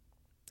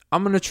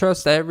 I'm going to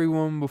trust that every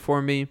woman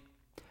before me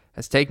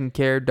has taken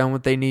care, done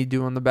what they need to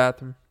do on the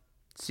bathroom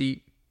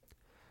seat.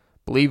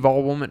 Believe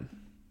all women.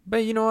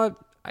 But you know what?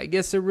 I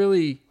guess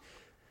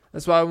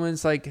that's why when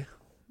it's like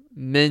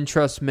men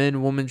trust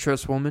men, women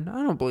trust women,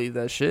 I don't believe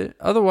that shit.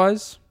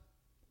 Otherwise,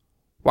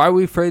 why are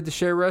we afraid to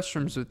share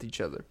restrooms with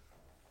each other?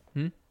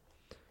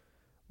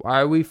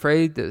 Why are we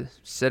afraid to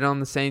sit on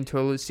the same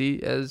toilet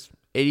seat as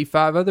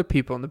 85 other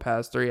people in the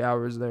past 3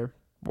 hours there?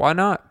 Why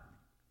not?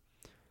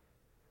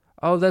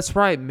 Oh, that's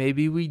right.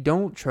 Maybe we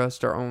don't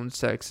trust our own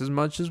sex as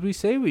much as we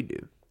say we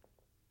do.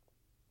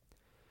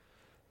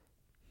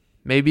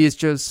 Maybe it's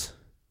just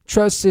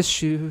trust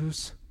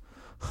issues.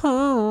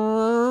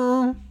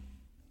 Oh.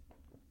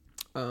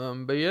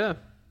 But yeah.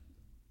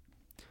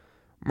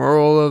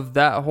 Moral of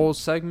that whole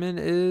segment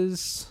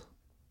is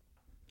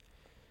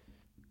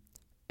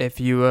if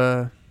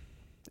you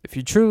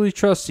truly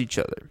trust each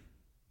other,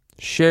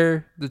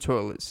 share the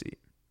toilet seat.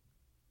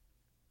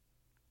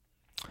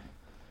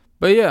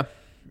 But yeah.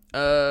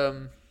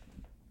 Oh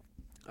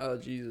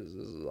Jesus,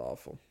 this is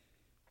awful.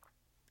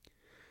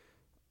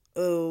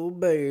 Oh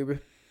baby.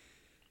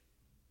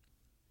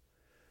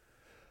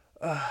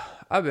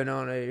 I've been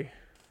on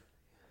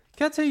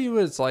can I tell you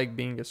what it's like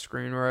being a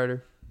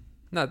screenwriter?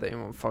 Not that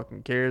anyone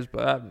fucking cares,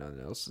 but I have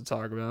nothing else to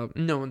talk about.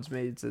 No one's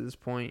made it to this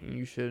point, and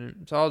you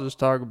shouldn't. So I'll just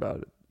talk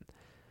about it.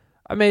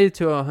 I made it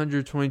to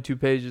 122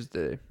 pages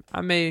today. I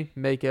may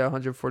make it a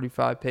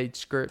 145-page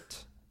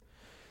script.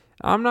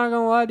 I'm not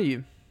going to lie to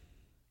you.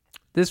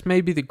 This may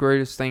be the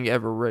greatest thing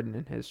ever written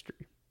in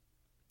history.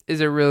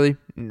 Is it really?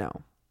 No.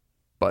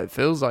 But it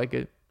feels like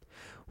it.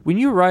 When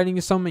you're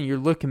writing something, you're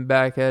looking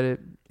back at it,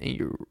 and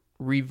you're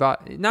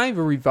not even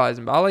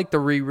revising, but I like to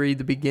reread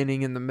the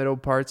beginning and the middle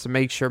parts to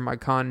make sure my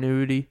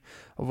continuity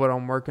of what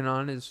I'm working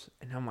on is,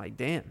 and I'm like,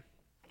 damn,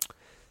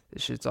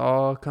 this shit's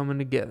all coming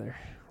together.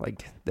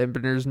 Like the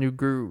Emperor's New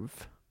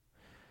Groove.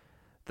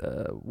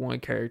 The one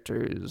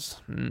character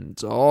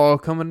it's all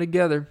coming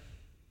together.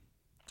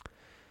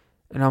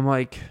 And I'm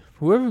like,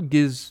 whoever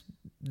gives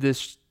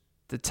this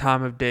the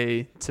time of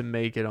day to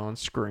make it on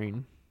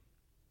screen,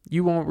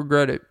 you won't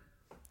regret it.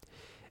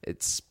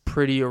 It's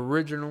pretty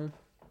original.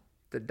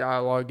 The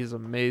dialogue is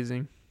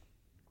amazing.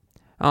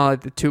 I don't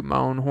like to toot my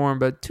own horn,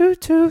 but toot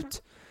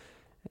toot.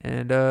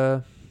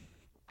 And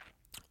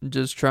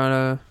just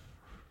trying to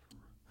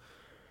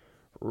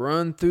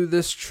run through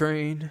this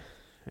train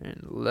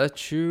and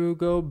let you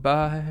go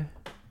by,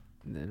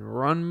 and then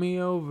run me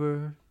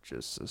over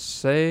just to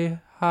say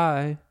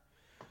hi.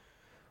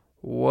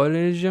 What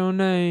is your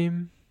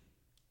name?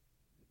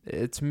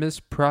 It's Miss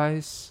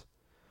Price,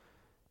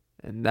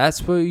 and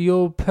that's what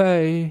you'll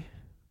pay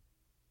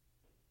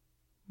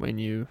when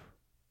you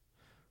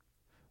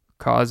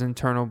cause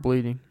internal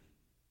bleeding.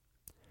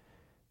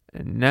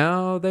 And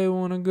now they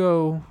want to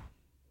go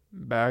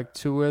back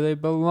to where they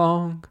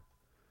belong.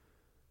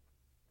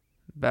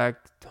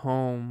 Back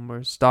home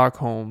where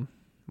Stockholm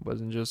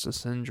wasn't just a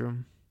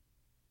syndrome.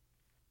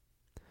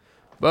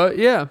 But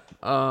yeah,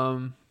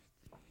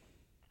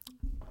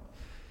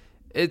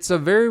 it's a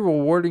very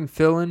rewarding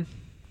feeling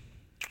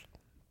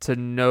to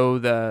know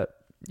that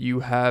you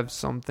have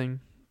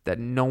something that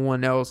no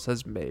one else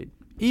has made,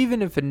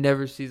 even if it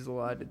never sees the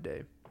light of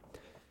day.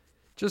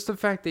 Just the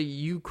fact that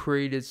you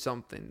created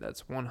something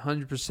that's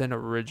 100%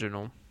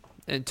 original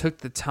and took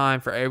the time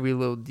for every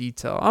little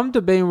detail. I'm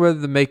debating whether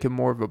to make it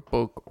more of a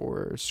book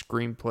or a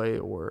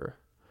screenplay or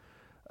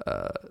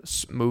a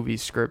movie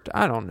script.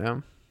 I don't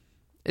know.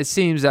 It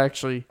seems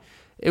actually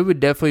it would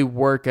definitely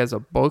work as a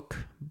book,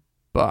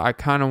 but I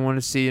kind of want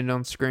to see it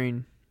on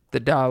screen.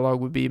 The dialogue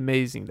would be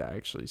amazing to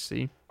actually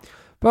see.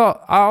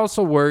 But I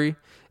also worry,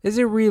 is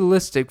it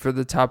realistic for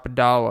the type of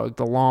dialogue,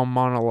 the long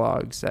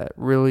monologues that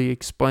really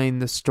explain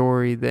the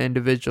story, the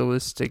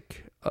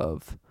individualistic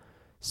of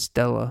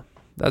Stella?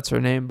 That's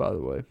her name, by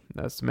the way.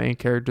 That's the main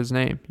character's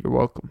name. You're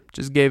welcome.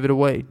 Just gave it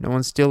away. No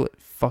one steal it,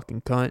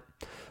 fucking cunt.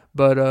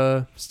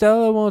 But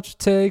Stella, won't you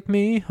take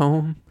me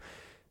home?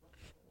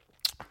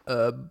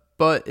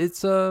 But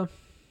it's a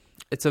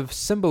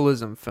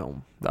symbolism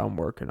film that I'm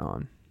working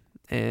on,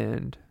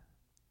 and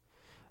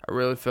I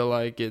really feel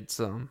like it's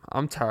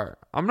I'm tired.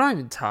 I'm not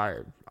even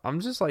tired. I'm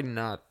just like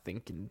not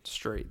thinking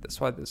straight. That's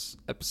why this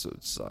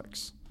episode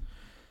sucks.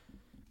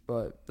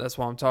 But that's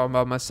why I'm talking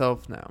about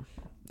myself now.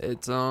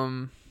 It's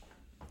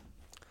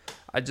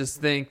I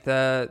just think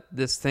that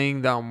this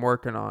thing that I'm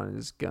working on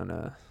is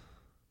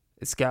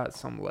it's got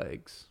some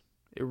legs.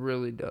 It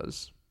really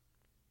does.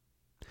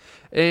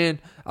 And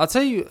I'll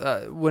tell you,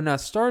 when I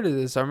started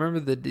this, I remember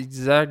the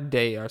exact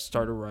day I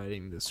started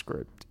writing the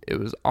script. It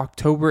was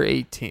October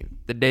 18th,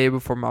 the day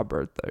before my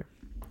birthday.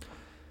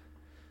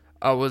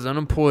 I was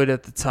unemployed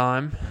at the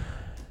time,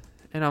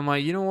 and I'm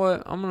like, you know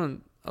what? I'm going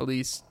to at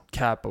least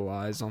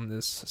capitalize on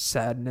this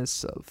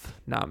sadness of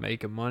not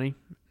making money.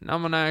 And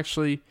I'm going to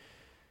actually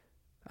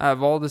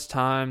have all this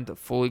time to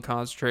fully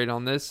concentrate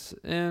on this,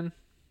 and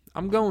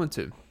I'm going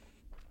to.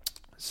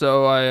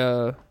 So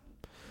I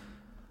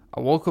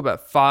woke up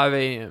at 5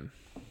 a.m.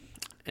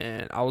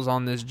 and I was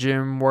on this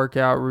gym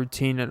workout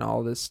routine and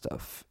all this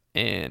stuff.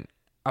 And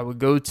I would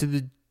go to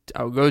the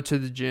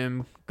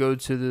gym, go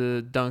to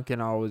the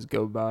Dunkin' I always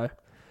go by,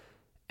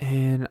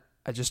 and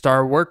I just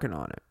started working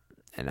on it.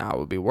 And I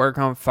would be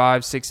working on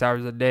 5-6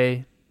 hours a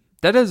day.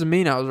 That doesn't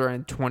mean I was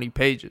writing 20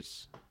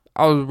 pages.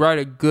 I would write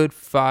a good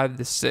 5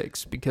 to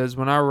 6 because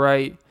when I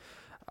write,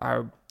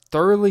 I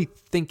thoroughly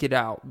think it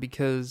out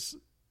because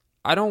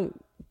I want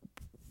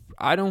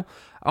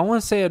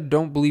to say I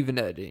don't believe in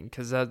editing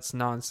because that's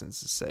nonsense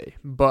to say.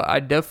 But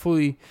I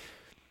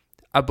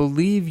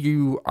believe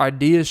your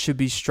ideas should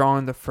be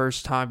strong the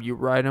first time you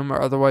write them, or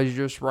otherwise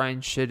you're just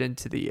writing shit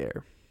into the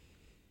air.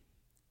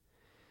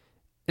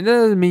 And that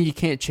doesn't mean you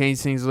can't change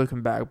things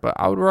looking back, but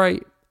I would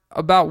write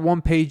about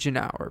 1 page an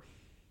hour.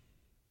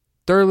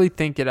 Thoroughly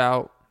think it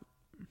out.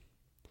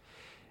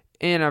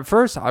 And at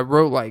first I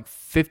wrote like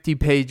 50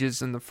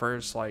 pages in the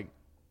first like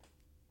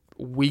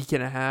week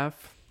and a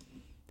half.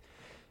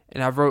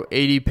 And I've wrote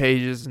 80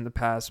 pages in the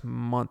past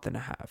month and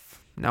a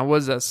half. Now, what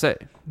does that say?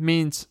 It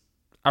means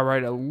I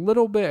write a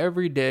little bit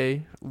every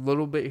day, a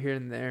little bit here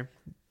and there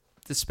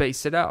to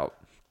space it out.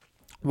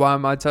 Why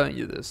am I telling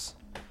you this?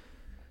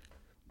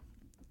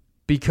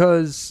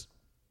 Because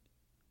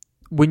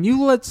when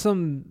you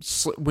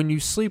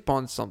sleep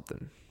on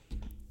something,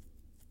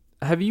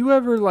 have you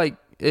ever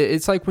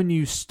it's like when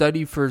you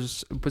study for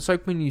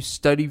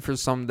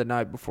something the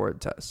night before a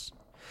test.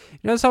 You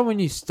notice how when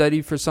you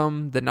study for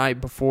something the night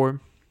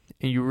before,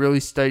 and you really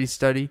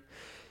study,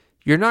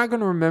 you're not going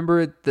to remember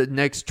it the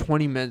next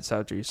 20 minutes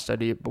after you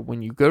study it. But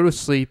when you go to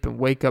sleep and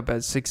wake up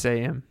at 6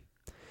 a.m.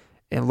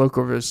 and look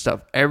over this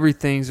stuff,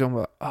 everything's going to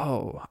be,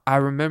 oh, I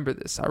remember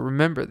this.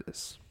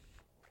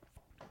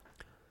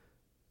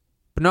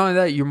 But not only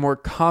that, you're more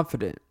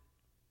confident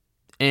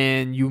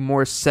and you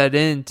more set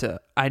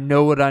into, I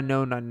know what I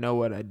know and I know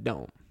what I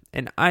don't.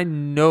 And I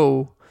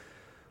know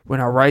when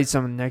I write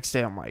something the next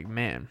day, I'm like,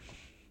 man,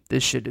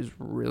 this shit is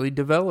really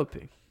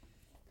developing.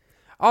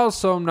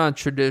 Also, I'm not a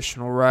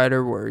traditional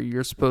writer where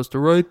you're supposed to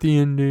write the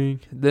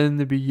ending, then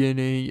the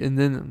beginning, and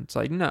then it's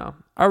like, no.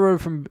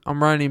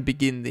 I'm writing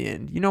beginning to the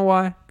end. You know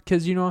why?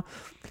 Because,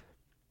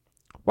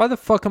 why the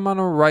fuck am I going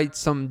to write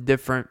something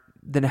different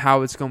than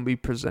how it's going to be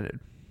presented?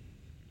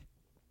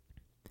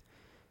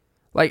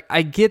 Like,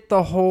 I get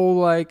the whole,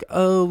 like,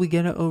 oh, we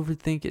gotta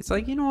overthink it. It's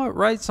like, you know what?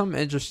 Write something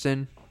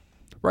interesting.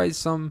 Write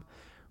something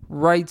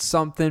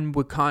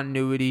with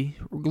continuity.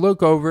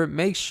 Look over it.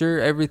 Make sure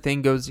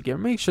everything goes together.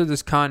 Make sure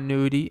there's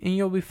continuity, and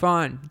you'll be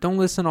fine. Don't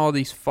listen to all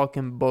these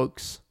fucking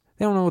books.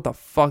 They don't know what the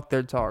fuck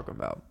they're talking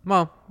about.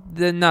 Well,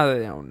 not that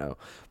they don't know.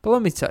 But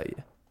let me tell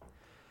you.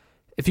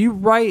 If you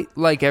write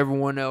like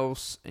everyone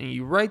else, and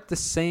you write the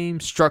same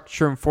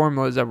structure and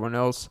formula as everyone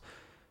else,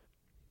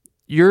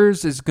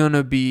 yours is going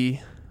to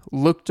be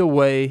looked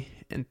away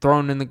and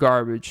thrown in the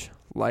garbage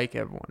like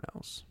everyone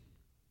else.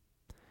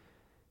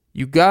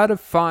 You got to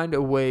find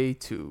a way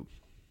to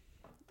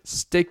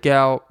stick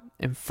out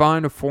and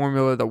find a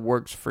formula that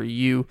works for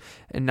you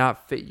and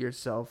not fit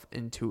yourself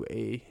into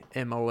a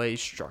MLA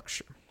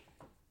structure.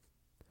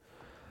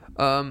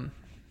 So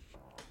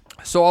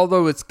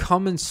although it's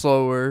coming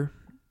slower,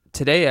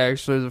 today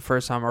actually was the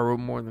first time I wrote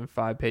more than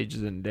 5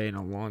 pages in a day in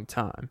a long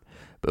time,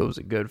 but it was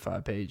a good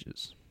 5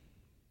 pages.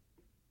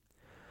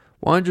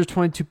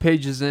 122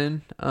 pages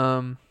in.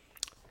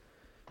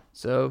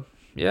 So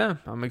yeah,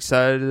 I'm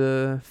excited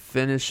to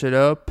finish it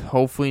up.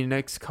 Hopefully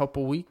next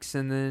couple weeks,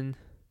 and then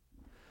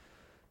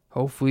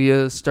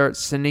hopefully start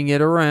sending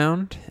it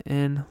around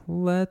and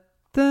let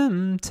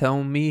them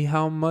tell me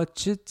how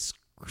much it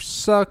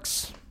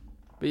sucks.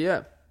 But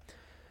yeah,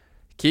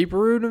 keep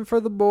rooting for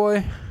the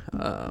boy.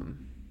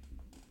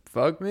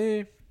 Fuck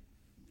me.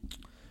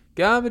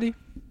 Comedy.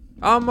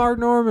 I'm Mark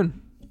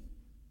Norman.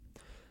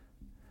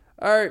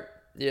 Alright.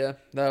 Yeah,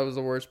 that was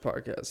the worst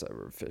podcast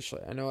ever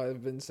officially. I know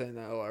I've been saying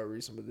that a lot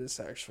recently, but this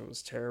actually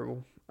was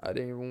terrible. I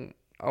won't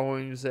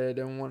even say I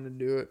didn't want to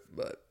do it,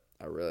 but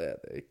I really had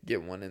to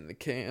get one in the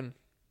can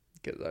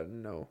because I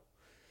didn't know.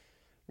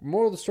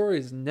 Moral of the story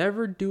is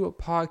never do a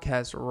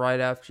podcast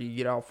right after you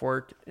get off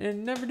work,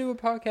 and never do a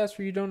podcast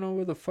where you don't know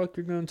what the fuck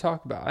you're going to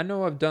talk about. I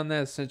know I've done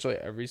that essentially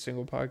every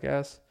single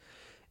podcast,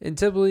 and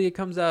typically it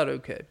comes out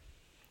okay.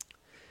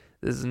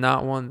 This is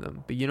not one of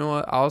them. But you know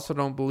what? I also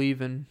don't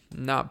believe in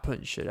not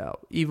putting shit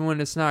out, even when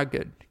it's not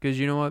good. Because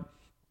you know what?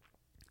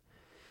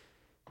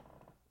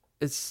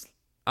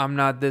 I'm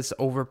not this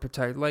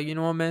overprotected. Like, you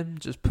know what, man?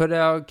 Just put it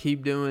out,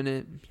 keep doing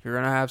it. You're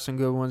going to have some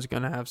good ones,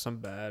 going to have some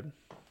bad.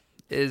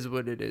 It is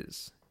what it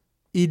is.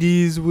 It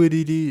is what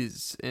it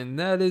is. And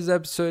that is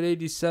episode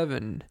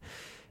 87.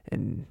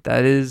 And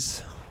that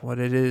is what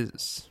it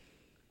is.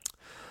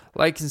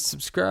 Like and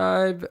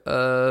subscribe.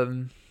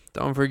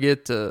 Don't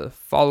forget to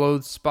follow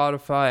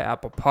Spotify,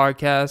 Apple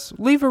Podcasts.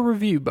 Leave a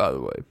review, by the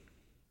way.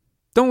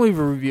 Don't leave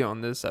a review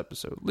on this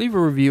episode. Leave a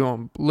review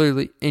on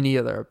literally any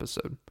other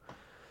episode.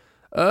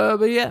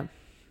 But yeah,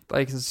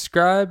 like and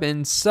subscribe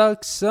and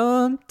suck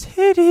some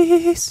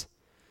titties.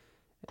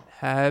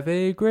 Have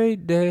a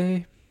great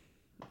day.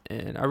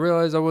 And I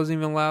realized I wasn't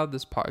even allowed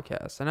this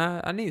podcast. And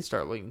I need to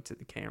start looking to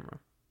the camera.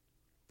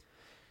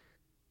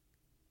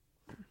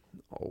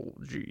 Oh,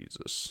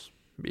 Jesus.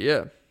 But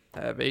yeah.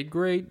 Have a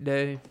great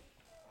day.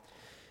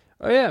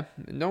 Oh yeah,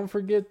 and don't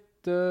forget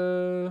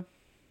to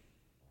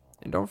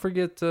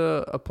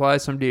apply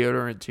some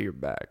deodorant to your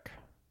back.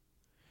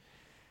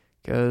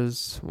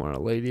 Because when a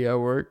lady at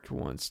work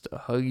wants to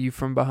hug you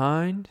from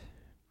behind,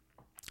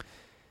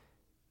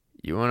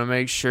 you want to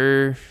make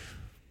sure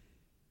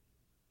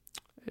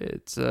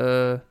it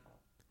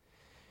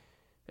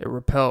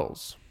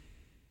repels.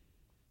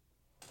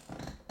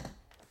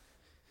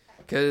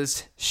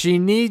 Because she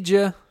needs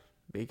you.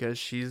 Because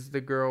she's the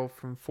girl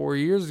from 4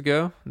 years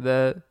ago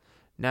that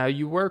now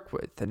you work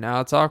with. And now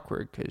it's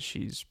awkward because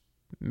she's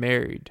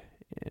married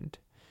and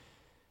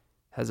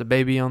has a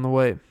baby on the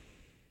way.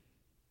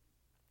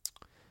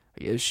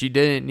 I guess she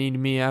didn't need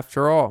me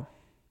after all.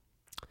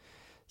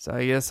 So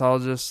I guess I'll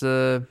just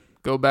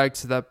go back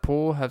to that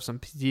pool, have some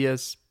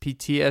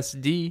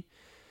PTSD,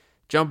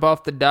 jump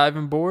off the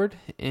diving board,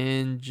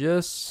 and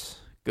just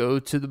go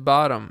to the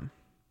bottom.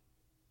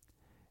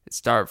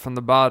 Start from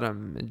the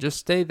bottom and just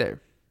stay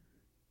there.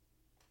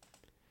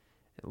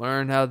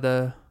 Learn how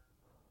to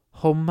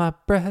hold my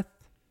breath